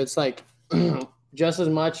super true. It's like just as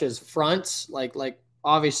much as fronts, like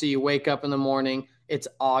obviously you wake up in the morning, it's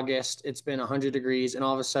August, it's been 100 degrees, and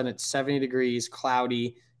all of a sudden it's 70 degrees,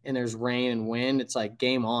 cloudy, and there's rain and wind. It's like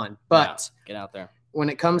game on. But get out there. When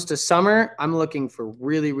it comes to summer, I'm looking for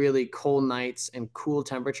really, really cold nights and cool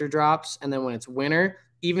temperature drops. And then when it's winter,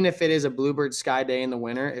 even if it is a bluebird sky day in the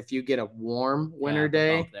winter, if you get a warm winter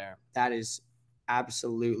day, that is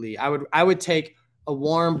absolutely, I would take a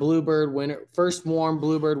warm bluebird winter, first warm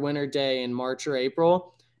bluebird winter day in March or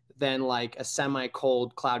April than like a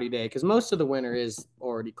semi-cold cloudy day, because most of the winter is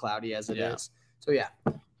already cloudy as it is. So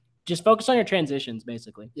just focus on your transitions,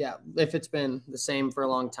 basically. Yeah, if it's been the same for a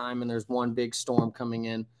long time and there's one big storm coming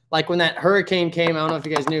in, like when that hurricane came, I don't know if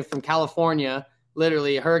you guys knew, from California,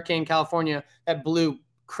 literally Hurricane California, that blew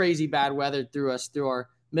crazy bad weather through us through our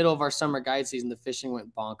middle of our summer guide season. The fishing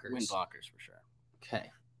went bonkers. Went bonkers for sure.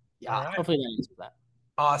 Okay. Yeah. Right. Hopefully that answers that.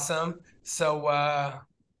 Awesome. So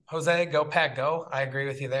Jose, go Pack Go. I agree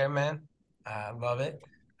with you there, man. Love it.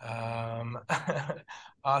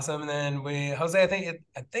 Awesome. And then Jose, I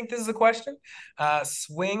think this is a question.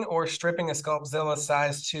 Swing or stripping a Sculpzilla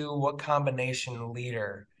size 2, what combination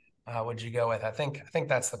leader would you go with? I think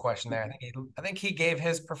that's the question there. I think he gave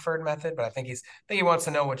his preferred method, but I think he wants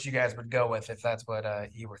to know what you guys would go with if that's what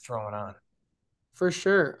you were throwing on. For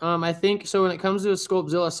sure. I think so when it comes to a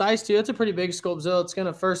Sculpzilla size 2, that's a pretty big Sculpzilla. It's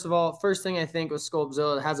gonna first thing I think with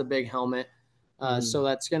Sculpzilla, it has a big helmet. So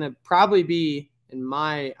that's gonna probably be, in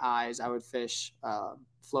my eyes, I would fish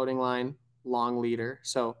floating line, long leader.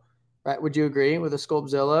 So, right, would you agree with a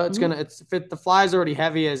Sculpzilla? It's if the fly's already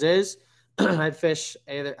heavy as is, I'd fish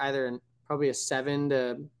either in probably a 7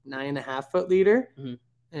 to 9.5 foot leader,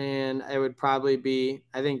 and it would probably be,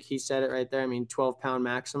 I think he said it right there. I mean, 12-pound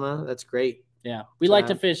maxima. That's great. Yeah, we like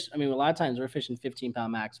to fish. I mean, a lot of times we're fishing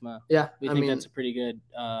 15-pound maxima. Yeah, we think that's a pretty good,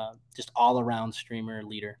 just all-around streamer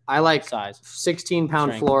leader. I like size.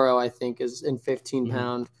 16-pound fluoro. I think is in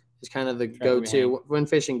 15-pound is kind of the go-to. When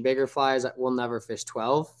fishing bigger flies, we'll never fish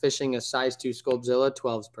 12. Fishing a size 2 Sculpzilla,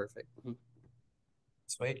 12 is perfect.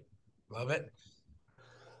 Sweet. Love it.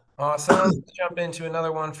 Awesome. Let's jump into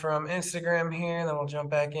another one from Instagram here, and then we'll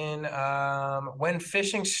jump back in. When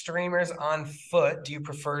fishing streamers on foot, do you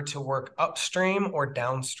prefer to work upstream or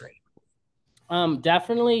downstream?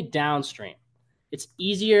 Definitely downstream. It's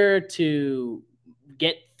easier to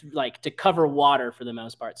get to cover water for the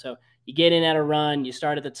most part. So you get in at a run, you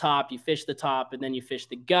start at the top, you fish the top, and then you fish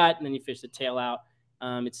the gut, and then you fish the tail out.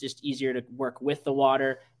 It's just easier to work with the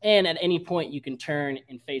water. And at any point, you can turn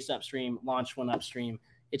and face upstream, launch one upstream.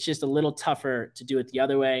 It's just a little tougher to do it the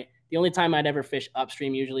other way. The only time I'd ever fish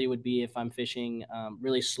upstream usually would be if I'm fishing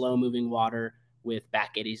really slow-moving water with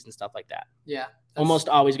back eddies and stuff like that. Yeah. Almost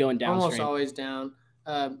always going downstream. Almost always down.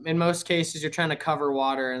 In most cases, you're trying to cover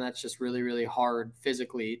water, and that's just really, really hard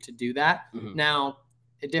physically to do that. Mhm. Now,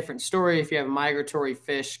 a different story if you have migratory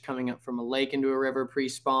fish coming up from a lake into a river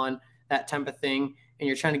pre-spawn, that type of thing, and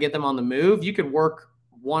you're trying to get them on the move, you could work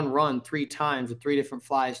one run 3 times with 3 different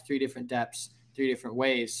flies, 3 different depths, 3 different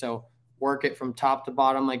ways. So work it from top to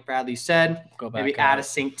bottom, like Bradley said. Maybe add a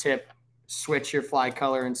sink tip, switch your fly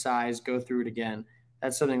color and size, go through it again.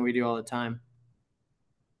 That's something we do all the time.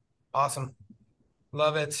 Awesome.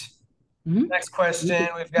 Love it. Mm-hmm. Next question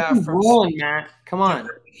we've got from Matt. Come on.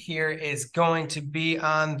 Here is going to be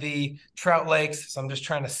on the trout lakes. So I'm just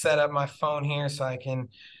trying to set up my phone here so I can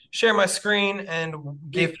share my screen and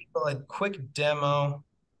give people a quick demo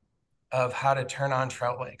of how to turn on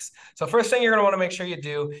trout lakes. So first thing you're going to want to make sure you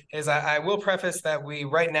do is I will preface that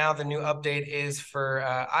right now the new update is for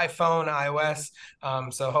iPhone, iOS.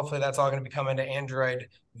 So hopefully that's all going to be coming to Android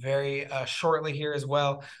very shortly here as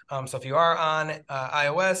well. So if you are on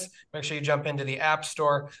iOS, make sure you jump into the App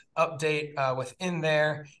Store, update within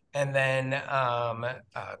there, and then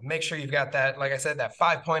make sure you've got that, like I said, that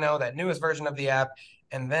 5.0, that newest version of the app.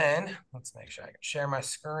 And then let's make sure I can share my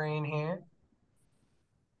screen here.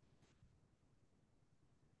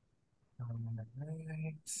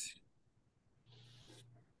 Right.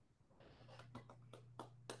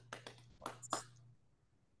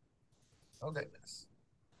 Oh goodness.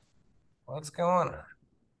 What's going on?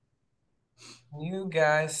 You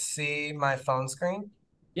guys see my phone screen?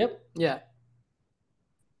 Yep. Yeah.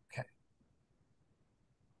 Okay.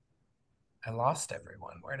 I lost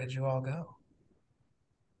everyone. Where did you all go?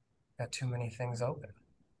 Got too many things open.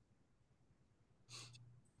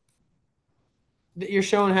 You're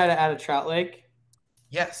showing how to add a trout lake?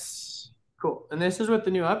 Yes. Cool. And this is with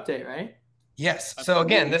the new update, right? Yes. So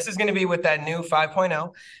again, this is going to be with that new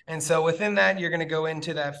 5.0. And so within that, you're going to go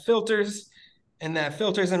into that filters. In that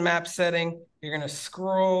filters and map setting, you're going to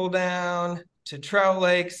scroll down to trout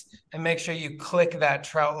lakes and make sure you click that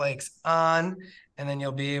trout lakes on. And then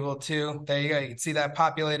you'll be able to, there you go. You can see that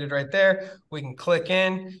populated right there. We can click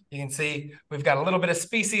in. You can see we've got a little bit of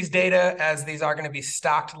species data as these are going to be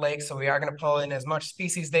stocked lakes. So we are going to pull in as much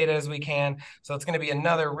species data as we can. So it's going to be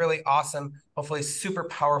another really awesome, hopefully super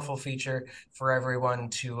powerful feature for everyone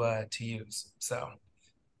to use. So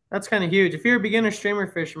that's kind of huge. If you're a beginner streamer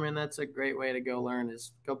fisherman, that's a great way to go learn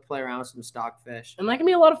is go play around with some stock fish. And that can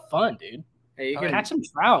be a lot of fun, dude. Hey, you can catch some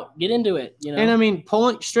trout, get into it, you know. And I mean,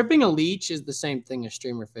 stripping a leech is the same thing as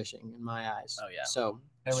streamer fishing in my eyes. Oh yeah. So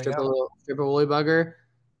strip a woolly bugger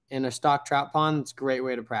in a stock trout pond. It's a great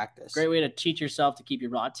way to practice. Great way to teach yourself to keep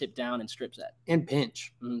your rod tip down and strip set. And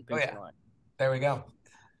pinch. Pinch the line. There we go.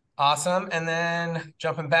 Awesome. And then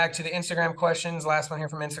jumping back to the Instagram questions, last one here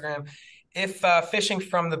from Instagram. If fishing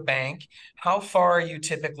from the bank, how far are you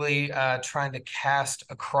typically trying to cast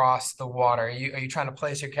across the water? Are you trying to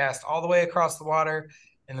place your cast all the way across the water,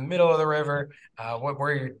 in the middle of the river?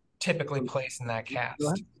 Where you're typically placing that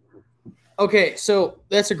cast? Okay, so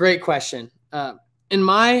that's a great question. In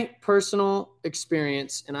my personal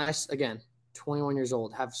experience, and I, again, 21 years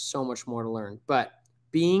old, have so much more to learn, but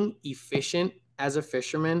being efficient as a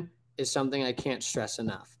fisherman is something I can't stress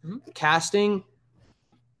enough. Casting...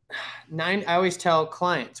 I always tell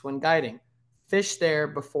clients when guiding, fish there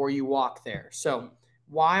before you walk there. So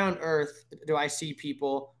why on earth do I see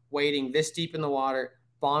people wading this deep in the water,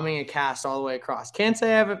 bombing a cast all the way across? Can't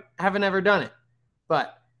say I haven't ever done it,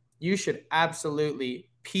 but you should absolutely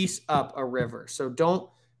piece up a river. So don't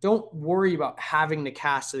worry about having to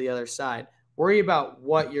cast to the other side. Worry about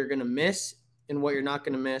what you're going to miss and what you're not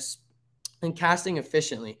going to miss, and casting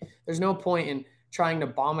efficiently. There's no point in trying to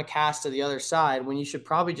bomb a cast to the other side when you should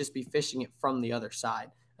probably just be fishing it from the other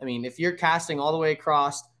side. I mean, if you're casting all the way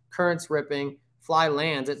across, current's ripping, fly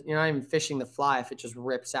lands, you're not even fishing the fly if it just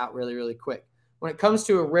rips out really, really quick. When it comes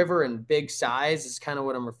to a river and big size is kind of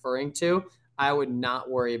what I'm referring to. I would not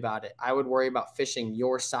worry about it. I would worry about fishing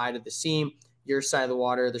your side of the seam, your side of the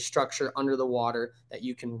water, the structure under the water that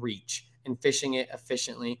you can reach, and fishing it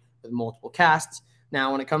efficiently with multiple casts.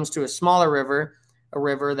 Now, when it comes to a smaller river, a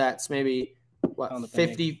river that's maybe what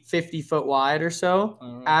 50 foot wide or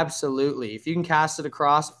so, absolutely. If you can cast it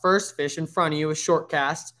across, first fish in front of you, a short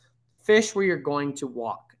cast, fish where you're going to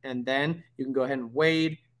walk, and then you can go ahead and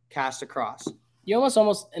wade, cast across. You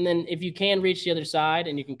almost, and then if you can reach the other side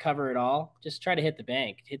and you can cover it all, just try to hit the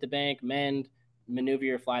bank, mend, maneuver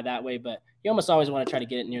your fly that way. But you almost always want to try to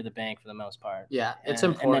get it near the bank for the most part. Yeah, it's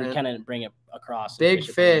important. And then kind of bring it across. Big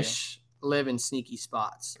fish live in sneaky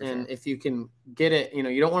spots. And sure. if you can get it,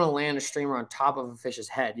 you don't want to land a streamer on top of a fish's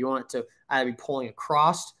head. You want it to either be pulling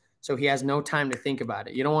across so he has no time to think about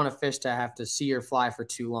it. You don't want a fish to have to see your fly for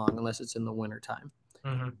too long unless it's in the wintertime.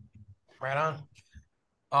 Mm-hmm. Right on.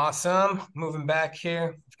 Awesome. Moving back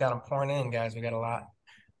here. We've got them pouring in, guys. We got a lot.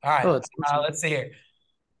 All right. Let's see here.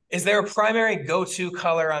 Is there a primary go-to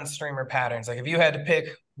color on streamer patterns? Like if you had to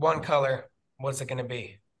pick one color, what's it going to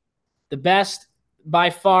be? The best by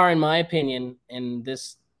far, in my opinion, and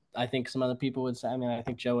this, I think some other people would say, I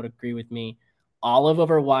think Joe would agree with me, olive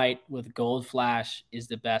over white with gold flash is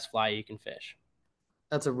the best fly you can fish.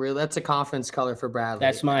 That's a confidence color for Bradley.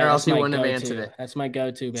 That's my, or else he wouldn't have answered it. That's my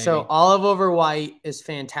go-to, baby. So olive over white is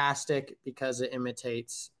fantastic because it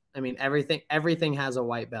imitates. Everything has a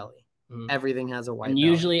white belly. Mm-hmm. Everything has a white belly.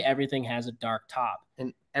 Usually everything has a dark top.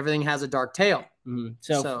 And everything has a dark tail. Mm-hmm.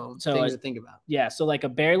 So things to think about. Yeah. So like a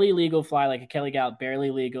barely legal fly, like a Kelly Gallup,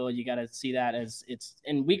 barely legal, you got to see that as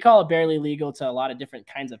and we call it barely legal to a lot of different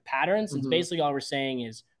kinds of patterns. Mm-hmm. It's basically all we're saying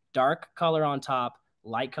is dark color on top,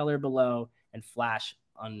 light color below, and flash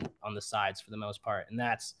on the sides for the most part. And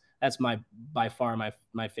that's by far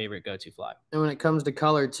my favorite go-to fly. And when it comes to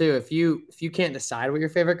color too, if you can't decide what your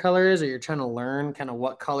favorite color is, or you're trying to learn kind of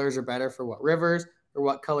what colors are better for what rivers, or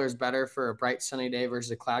what color is better for a bright sunny day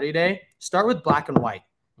versus a cloudy day, start with black and white.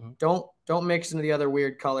 Mm-hmm. Don't mix into the other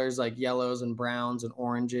weird colors like yellows and browns and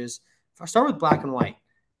oranges. Start with black and white.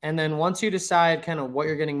 And then once you decide kind of what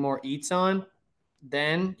you're getting more eats on,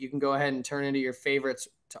 then you can go ahead and turn into your favorites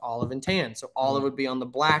to olive and tan. So olive would be on the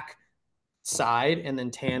black side and then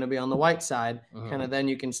tan will be on the white side. Kind of then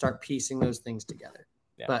you can start piecing those things together.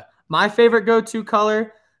 Yeah. But my favorite go-to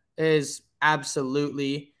color is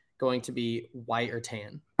absolutely going to be white or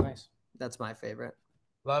tan. Nice. That's my favorite.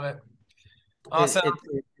 Love it. Awesome.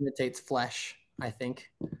 It imitates flesh, I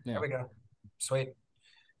think. Yeah. There we go. Sweet.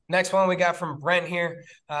 Next one we got from Brent here.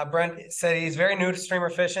 Brent said he's very new to streamer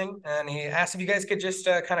fishing, and he asked if you guys could just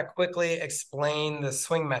kind of quickly explain the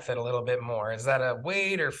swing method a little bit more. Is that a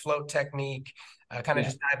wade or float technique?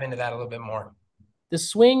 Just dive into that a little bit more. The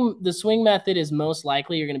swing method is most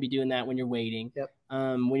likely you're going to be doing that when you're wading. Yep.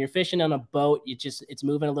 When you're fishing on a boat, it's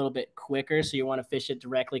moving a little bit quicker, so you want to fish it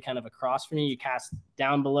directly kind of across from you. You cast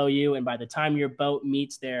down below you, and by the time your boat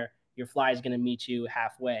meets there, your fly is going to meet you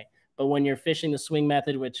halfway. But when you're fishing the swing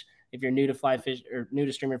method, which if you're new to fly fish or new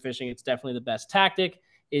to streamer fishing, it's definitely the best tactic,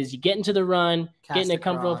 is you get into the run, get in a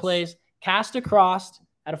comfortable place, cast across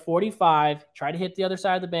at a 45, try to hit the other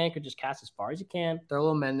side of the bank or just cast as far as you can. Throw a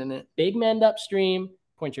little mend in it. Big mend upstream,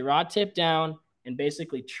 point your rod tip down, and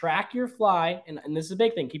basically track your fly. And this is a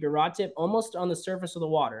big thing. Keep your rod tip almost on the surface of the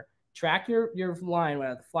water. Track your line when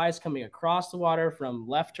the fly is coming across the water from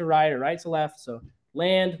left to right or right to left. So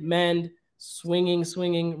land, mend,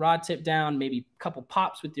 swinging, rod tip down, maybe a couple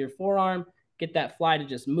pops with your forearm, get that fly to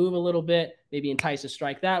just move a little bit, maybe entice a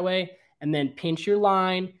strike that way, and then pinch your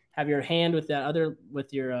line, have your hand with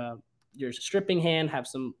your stripping hand, have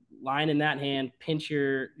some line in that hand, pinch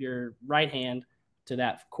your right hand to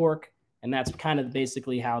that cork, and that's kind of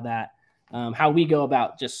basically how we go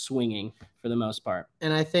about just swinging for the most part.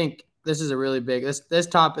 And I think this is a really big, this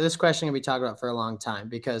question can be talked about for a long time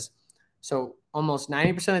because almost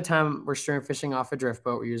 90% of the time we're streamer fishing off a drift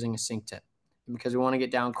boat, we're using a sink tip because we want to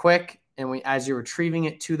get down quick. And as you're retrieving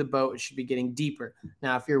it to the boat, it should be getting deeper.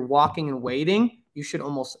 Now, if you're walking and wading, you should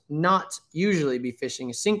almost not usually be fishing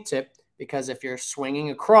a sink tip because if you're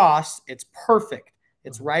swinging across, it's perfect.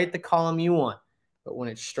 It's right at the column you want. But when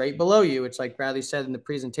it's straight below you, it's like Bradley said in the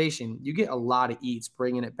presentation, you get a lot of eats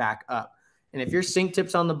bringing it back up. And if your sink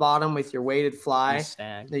tip's on the bottom with your weighted fly,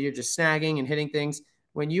 that you're just snagging and hitting things,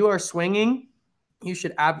 when you are swinging, you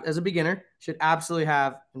should, as a beginner, should absolutely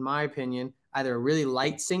have, in my opinion, either a really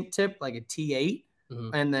light sink tip like a T8,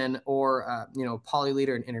 and then poly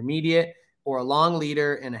leader and intermediate, or a long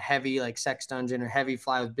leader and a heavy like sex dungeon or heavy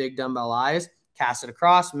fly with big dumbbell eyes. Cast it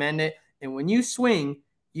across, mend it, and when you swing,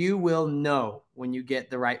 you will know when you get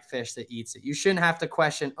the right fish that eats it. You shouldn't have to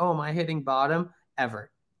question, oh, am I hitting bottom?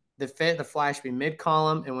 Ever. the fly should be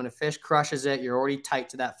mid-column, and when a fish crushes it, you're already tight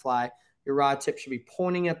to that fly. Your rod tip should be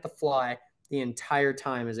pointing at the fly the entire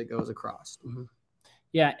time as it goes across. Mm-hmm.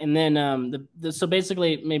 Yeah, and then so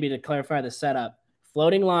basically, maybe to clarify the setup,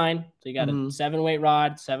 floating line. So you got a 7-weight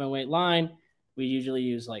rod, 7-weight line. We usually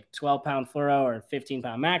use like 12-pound fluoro or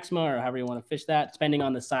 15-pound Maxima, or however you want to fish that, depending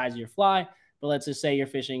on the size of your fly. But let's just say you're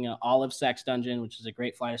fishing an olive sex dungeon, which is a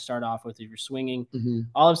great fly to start off with if you're swinging.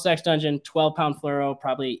 Olive sex dungeon, 12-pound fluoro,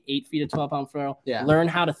 probably 8 feet of 12-pound fluoro. Yeah. Learn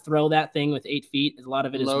how to throw that thing with 8 feet. A lot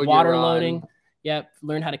of it is water loading. Yep.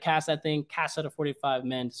 Learn how to cast that thing. Cast at a 45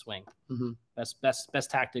 men swing.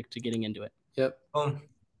 Best tactic to getting into it. Yep. Boom.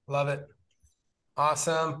 Love it.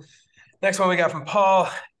 Awesome. Next one we got from Paul.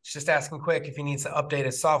 He's just asking quick if he needs to update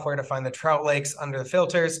his software to find the trout lakes under the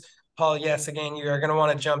filters. Paul, yes, again, you're going to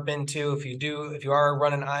want to jump into, if you are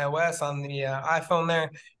running iOS on the iPhone there,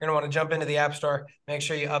 you're going to want to jump into the App Store, make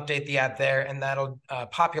sure you update the app there, and that'll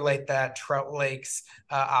populate that trout lakes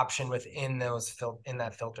option within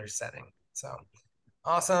that filter setting. So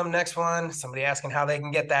awesome. Next one, somebody asking how they can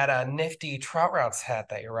get that nifty Trout Routes hat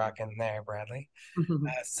that you're rocking there, Bradley.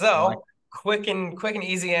 Quick and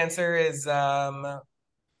easy answer is not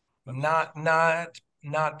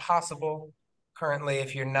possible currently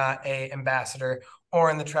if you're not a ambassador or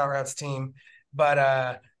in the Trout Routes team.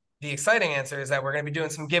 But the exciting answer is that we're going to be doing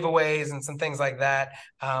some giveaways and some things like that,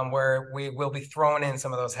 where we will be throwing in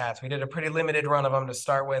some of those hats. We did a pretty limited run of them to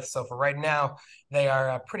start with, so for right now they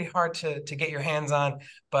are pretty hard to get your hands on,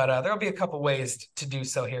 but there'll be a couple ways to do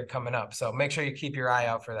so here coming up, so make sure you keep your eye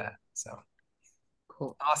out for that. So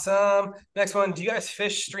cool. Awesome. Next one, do you guys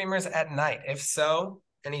fish streamers at night? If so,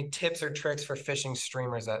 any tips or tricks for fishing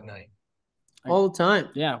streamers at night? All the time.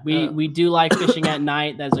 Yeah, we do like fishing at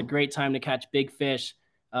night. That's a great time to catch big fish.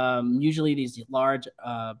 Usually these large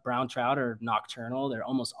brown trout are nocturnal. They're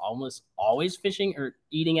almost always fishing or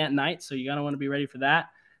eating at night, so you're going to want to be ready for that.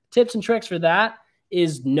 Tips and tricks for that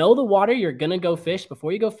is know the water you're going to go fish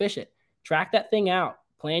before you go fish it. Track that thing out.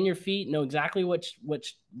 Plan your feet. Know exactly which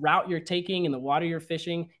route you're taking and the water you're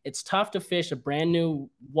fishing. It's tough to fish a brand new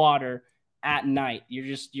water at night.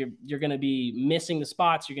 You're going to be missing the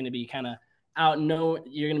spots. You're going to be kind of you're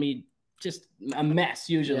going to be just a mess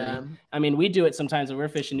usually. Yeah. I mean, we do it sometimes when we're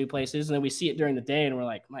fishing new places, and then we see it during the day and we're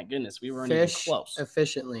like, my goodness, we weren't even close.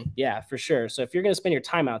 Efficiently. Yeah, for sure. So if you're going to spend your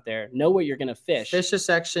time out there, know what you're going to fish. Fish a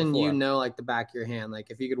section before. Like the back of your hand.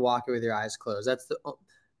 Like if you could walk it with your eyes closed.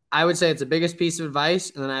 I would say it's the biggest piece of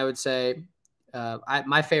advice. And then I would say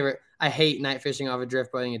my favorite, I hate night fishing off a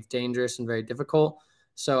drift, but I think it's dangerous and very difficult.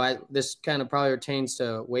 So this kind of probably pertains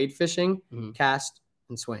to wade fishing, cast,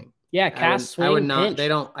 and swing. Yeah, cast, swing, I would not. pinch. They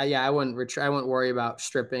don't. I wouldn't. I wouldn't worry about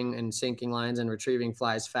stripping and sinking lines and retrieving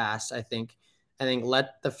flies fast. I think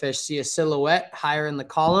let the fish see a silhouette higher in the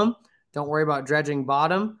column. Don't worry about dredging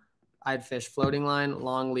bottom. I'd fish floating line,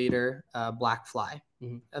 long leader, black fly.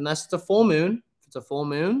 Unless it's a full moon. If it's a full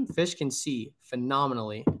moon, fish can see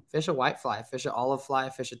phenomenally. Fish a white fly, fish an olive fly,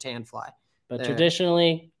 fish a tan fly. But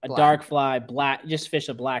traditionally, a dark fly, black. Just fish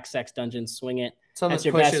a black sex dungeon, swing it.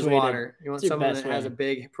 Something that pushes water. You want something that has a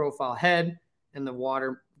big profile head and the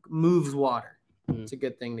water moves water. It's a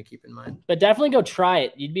good thing to keep in mind. But definitely go try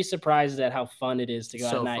it. You'd be surprised at how fun it is to go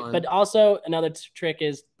at night. But also another trick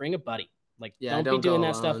is bring a buddy. Like don't be doing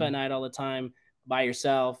that stuff at night all the time by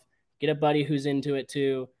yourself. Get a buddy who's into it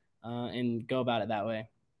too, and go about it that way.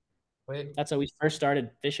 That's how we first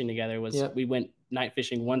started fishing together. We went night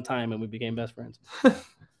fishing one time and we became best friends.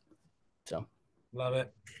 So love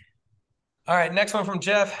it. All right, next one from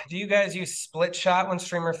Jeff. Do you guys use split shot when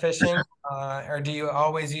streamer fishing, or do you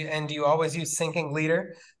always use sinking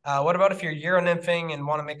leader? What about if you're Euro nymphing and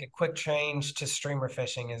want to make a quick change to streamer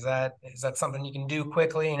fishing? Is that something you can do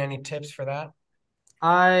quickly, and any tips for that?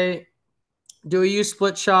 I use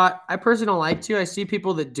split shot. I personally don't like to. I see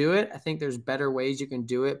people that do it. I think there's better ways you can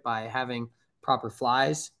do it by having proper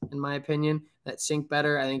flies, in my opinion, that sink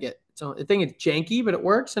better. I think it's janky, but it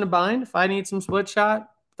works in a bind. If I need some split shot,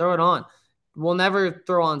 throw it on. We'll never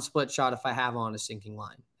throw on split shot if I have on a sinking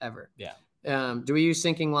line, ever. Yeah. Do we use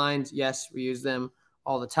sinking lines? Yes, we use them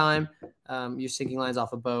all the time. Use sinking lines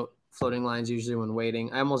off a boat, floating lines usually when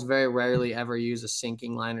wading. I almost very rarely ever use a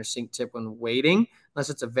sinking line or sink tip when wading, unless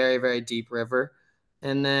it's a very, very deep river.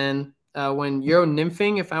 And then when Euro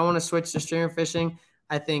nymphing, if I want to switch to streamer fishing,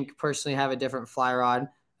 I think personally have a different fly rod.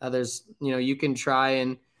 You can try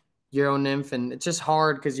and Euro nymph, and it's just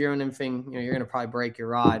hard because Euro nymphing, you're going to probably break your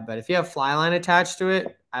rod. But if you have fly line attached to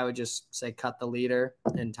it, I would just say cut the leader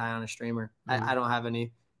and tie on a streamer. I don't have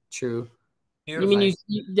any true. Beautiful. I mean,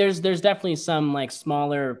 there's definitely some like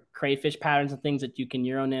smaller crayfish patterns and things that you can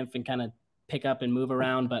Euro nymph and kind of pick up and move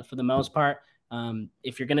around. But for the most part,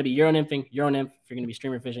 If you're going to be Euro nymphing, Euro nymph. If you're going to be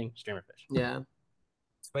streamer fishing, streamer fish. Yeah.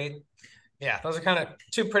 Sweet. Yeah, those are kind of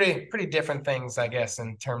two pretty different things, I guess,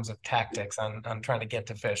 in terms of tactics on trying to get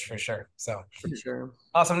to fish for sure. So For sure.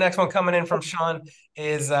 awesome. Next one coming in from Sean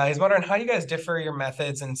is he's wondering how you guys differ your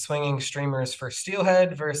methods in swinging streamers for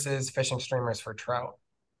steelhead versus fishing streamers for trout.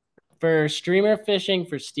 For streamer fishing,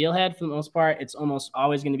 for steelhead, for the most part, it's almost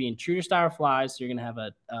always going to be intruder style flies. So you're going to have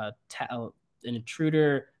an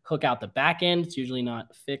intruder hook out the back end. It's usually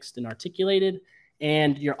not fixed and articulated.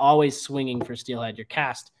 And you're always swinging for steelhead. Your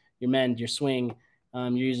cast, your mend, your swing,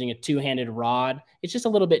 you're using a two-handed rod. It's just a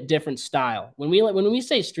little bit different style. When we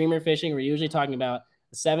say streamer fishing, we're usually talking about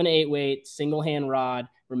a 7 to 8 weight single hand rod.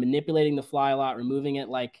 We're manipulating the fly a lot, removing it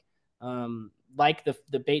like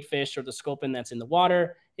the bait fish or the sculpin that's in the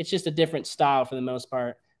water. It's just a different style for the most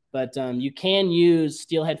part. But you can use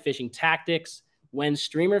steelhead fishing tactics when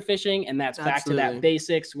streamer fishing, and that's back to that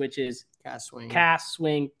basics, which is cast,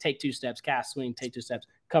 swing, take 2 steps, cast, swing, take 2 steps,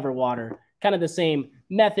 cover water. Kind of the same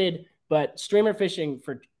method, but streamer fishing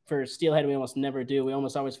for steelhead we almost never do. We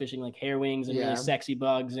almost always fishing like hair wings and really sexy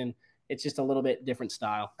bugs, and it's just a little bit different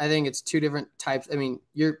style. I think it's 2 different types. I mean,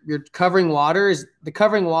 you're covering water is the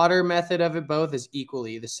covering water method of it both is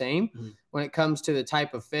equally the same. Mm-hmm. When it comes to the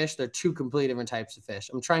type of fish, they're 2 completely different types of fish.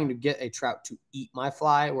 I'm trying to get a trout to eat my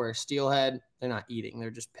fly, where a steelhead, they're not eating. They're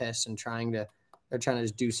just pissed and trying to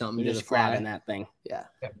just do something to the fly. Grabbing that thing. Yeah.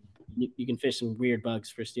 Yep. You can fish some weird bugs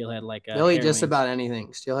for steelhead, like they'll eat just about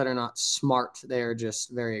anything. Steelhead are not smart. They are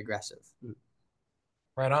just very aggressive.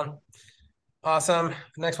 Right on. Awesome.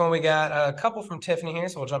 Next one, we got a couple from Tiffany here,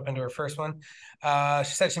 so we'll jump into her first one.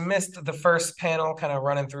 She said she missed the first panel, kind of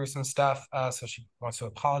running through some stuff, so she wants to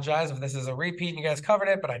apologize if this is a repeat and you guys covered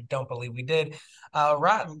it, but I don't believe we did.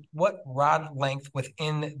 What rod length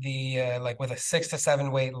within the like with a 6 to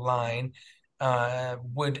 7 weight line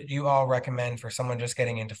would you all recommend for someone just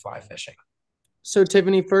getting into fly fishing? So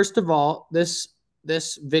Tiffany, first of all, this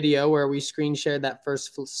video where we screen shared that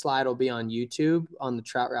first slide will be on YouTube on the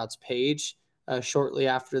Trout Routes page. Shortly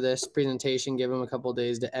after this presentation, give them a couple of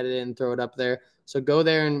days to edit it and throw it up there. So go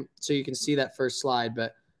there and so you can see that first slide.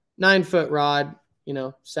 But 9-foot rod,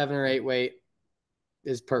 7 or 8 weight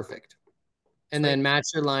is perfect. And then match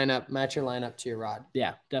your lineup to your rod.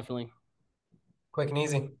 Yeah, definitely. Quick and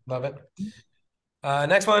easy. Love it.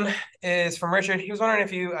 Next one is from Richard. He was wondering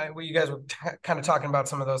if you guys were kind of talking about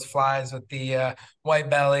some of those flies with the white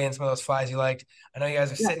belly and some of those flies you liked. I know you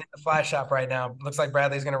guys are sitting in the fly shop right now. Looks like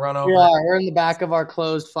Bradley's going to run over. Yeah, we're in the back of our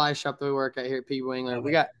closed fly shop that we work at here at P. Wingler. Okay.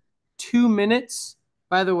 We got 2 minutes,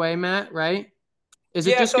 by the way, Matt, right? Is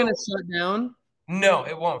it just going to shut down? No,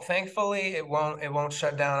 it won't. Thankfully, it won't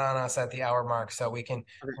shut down on us at the hour mark, so we can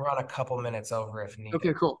run a couple minutes over if needed.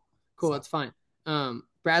 Okay, cool. So. That's fine.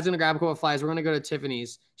 Brad's going to grab a couple of flies. We're going to go to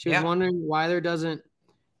Tiffany's. She was wondering why there doesn't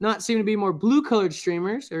not seem to be more blue-colored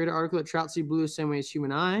streamers. I read an article that trout see blue the same way as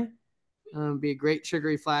human eye. Be a great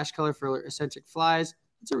sugary flash color for eccentric flies.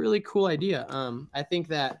 It's a really cool idea. I think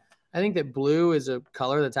that blue is a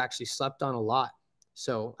color that's actually slept on a lot.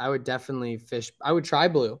 So I would definitely fish. I would try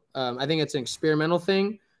blue. I think it's an experimental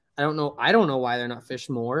thing. I don't know why they're not fished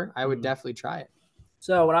more. I would definitely try it.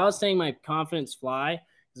 So what I was saying, my confidence fly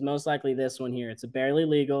is most likely this one here. It's a barely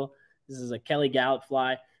legal. This is a Kelly Gallup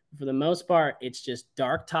fly. For the most part, it's just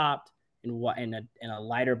dark topped and a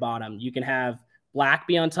lighter bottom. You can have black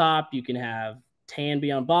be on top. You can have tan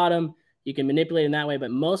be on bottom. You can manipulate in that way, but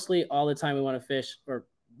mostly all the time we want to fish, or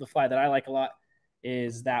the fly that I like a lot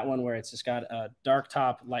is that one where it's just got a dark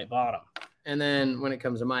top, light bottom. And then when it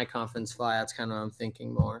comes to my confidence fly, that's kind of what I'm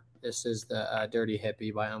thinking more. This is the Dirty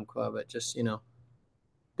Hippie by Umpqua, but just,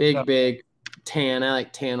 big tan. I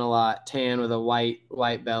like tan a lot. Tan with a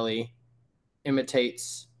white belly.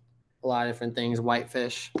 Imitates a lot of different things,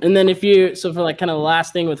 whitefish. And then so for like kind of the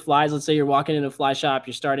last thing with flies, let's say you're walking into a fly shop,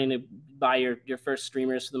 you're starting to buy your first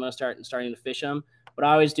streamers for the most part and starting to fish them. What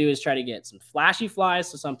I always do is try to get some flashy flies,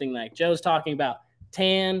 so something like Joe's talking about,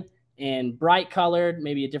 tan and bright colored,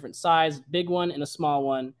 maybe a different size, big one and a small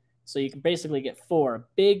one. So you can basically get 4,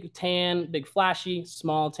 big tan, big flashy,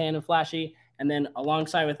 small tan and flashy. And then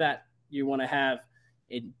alongside with that, you want to have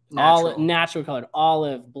it all natural colored,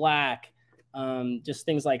 olive, black, just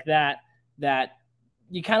things like that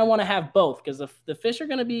you kind of want to have both, because the fish are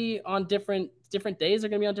going to be on different days. They're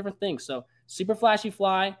going to be on different things. So super flashy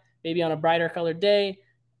fly, maybe on a brighter colored day,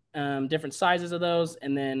 different sizes of those.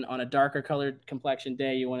 And then on a darker colored complexion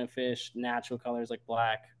day, you want to fish natural colors like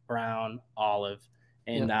black, brown, olive.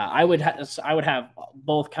 And I would have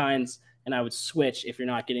both kinds, and I would switch if you're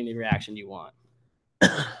not getting the reaction you want.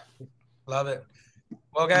 Love it.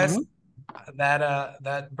 Well, guys,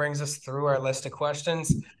 that brings us through our list of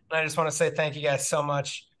questions. And I just want to say thank you guys so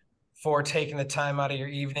much for taking the time out of your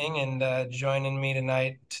evening and joining me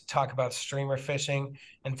tonight to talk about streamer fishing.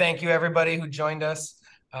 And thank you everybody who joined us.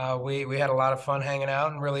 We had a lot of fun hanging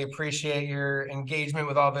out and really appreciate your engagement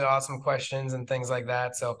with all the awesome questions and things like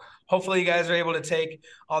that. So hopefully you guys are able to take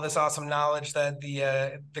all this awesome knowledge that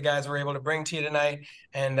the guys were able to bring to you tonight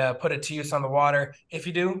and put it to use on the water. If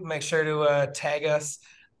you do, make sure to tag us,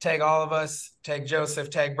 tag all of us, tag Joseph,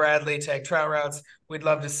 tag Bradley, tag Trout Routes. We'd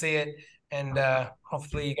love to see it. And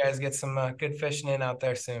hopefully you guys get some good fishing in out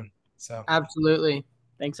there soon. So absolutely.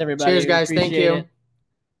 Thanks everybody. Cheers, guys. Thank you. Thanks,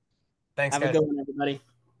 thanks, Have guys. a good one, everybody.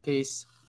 Peace.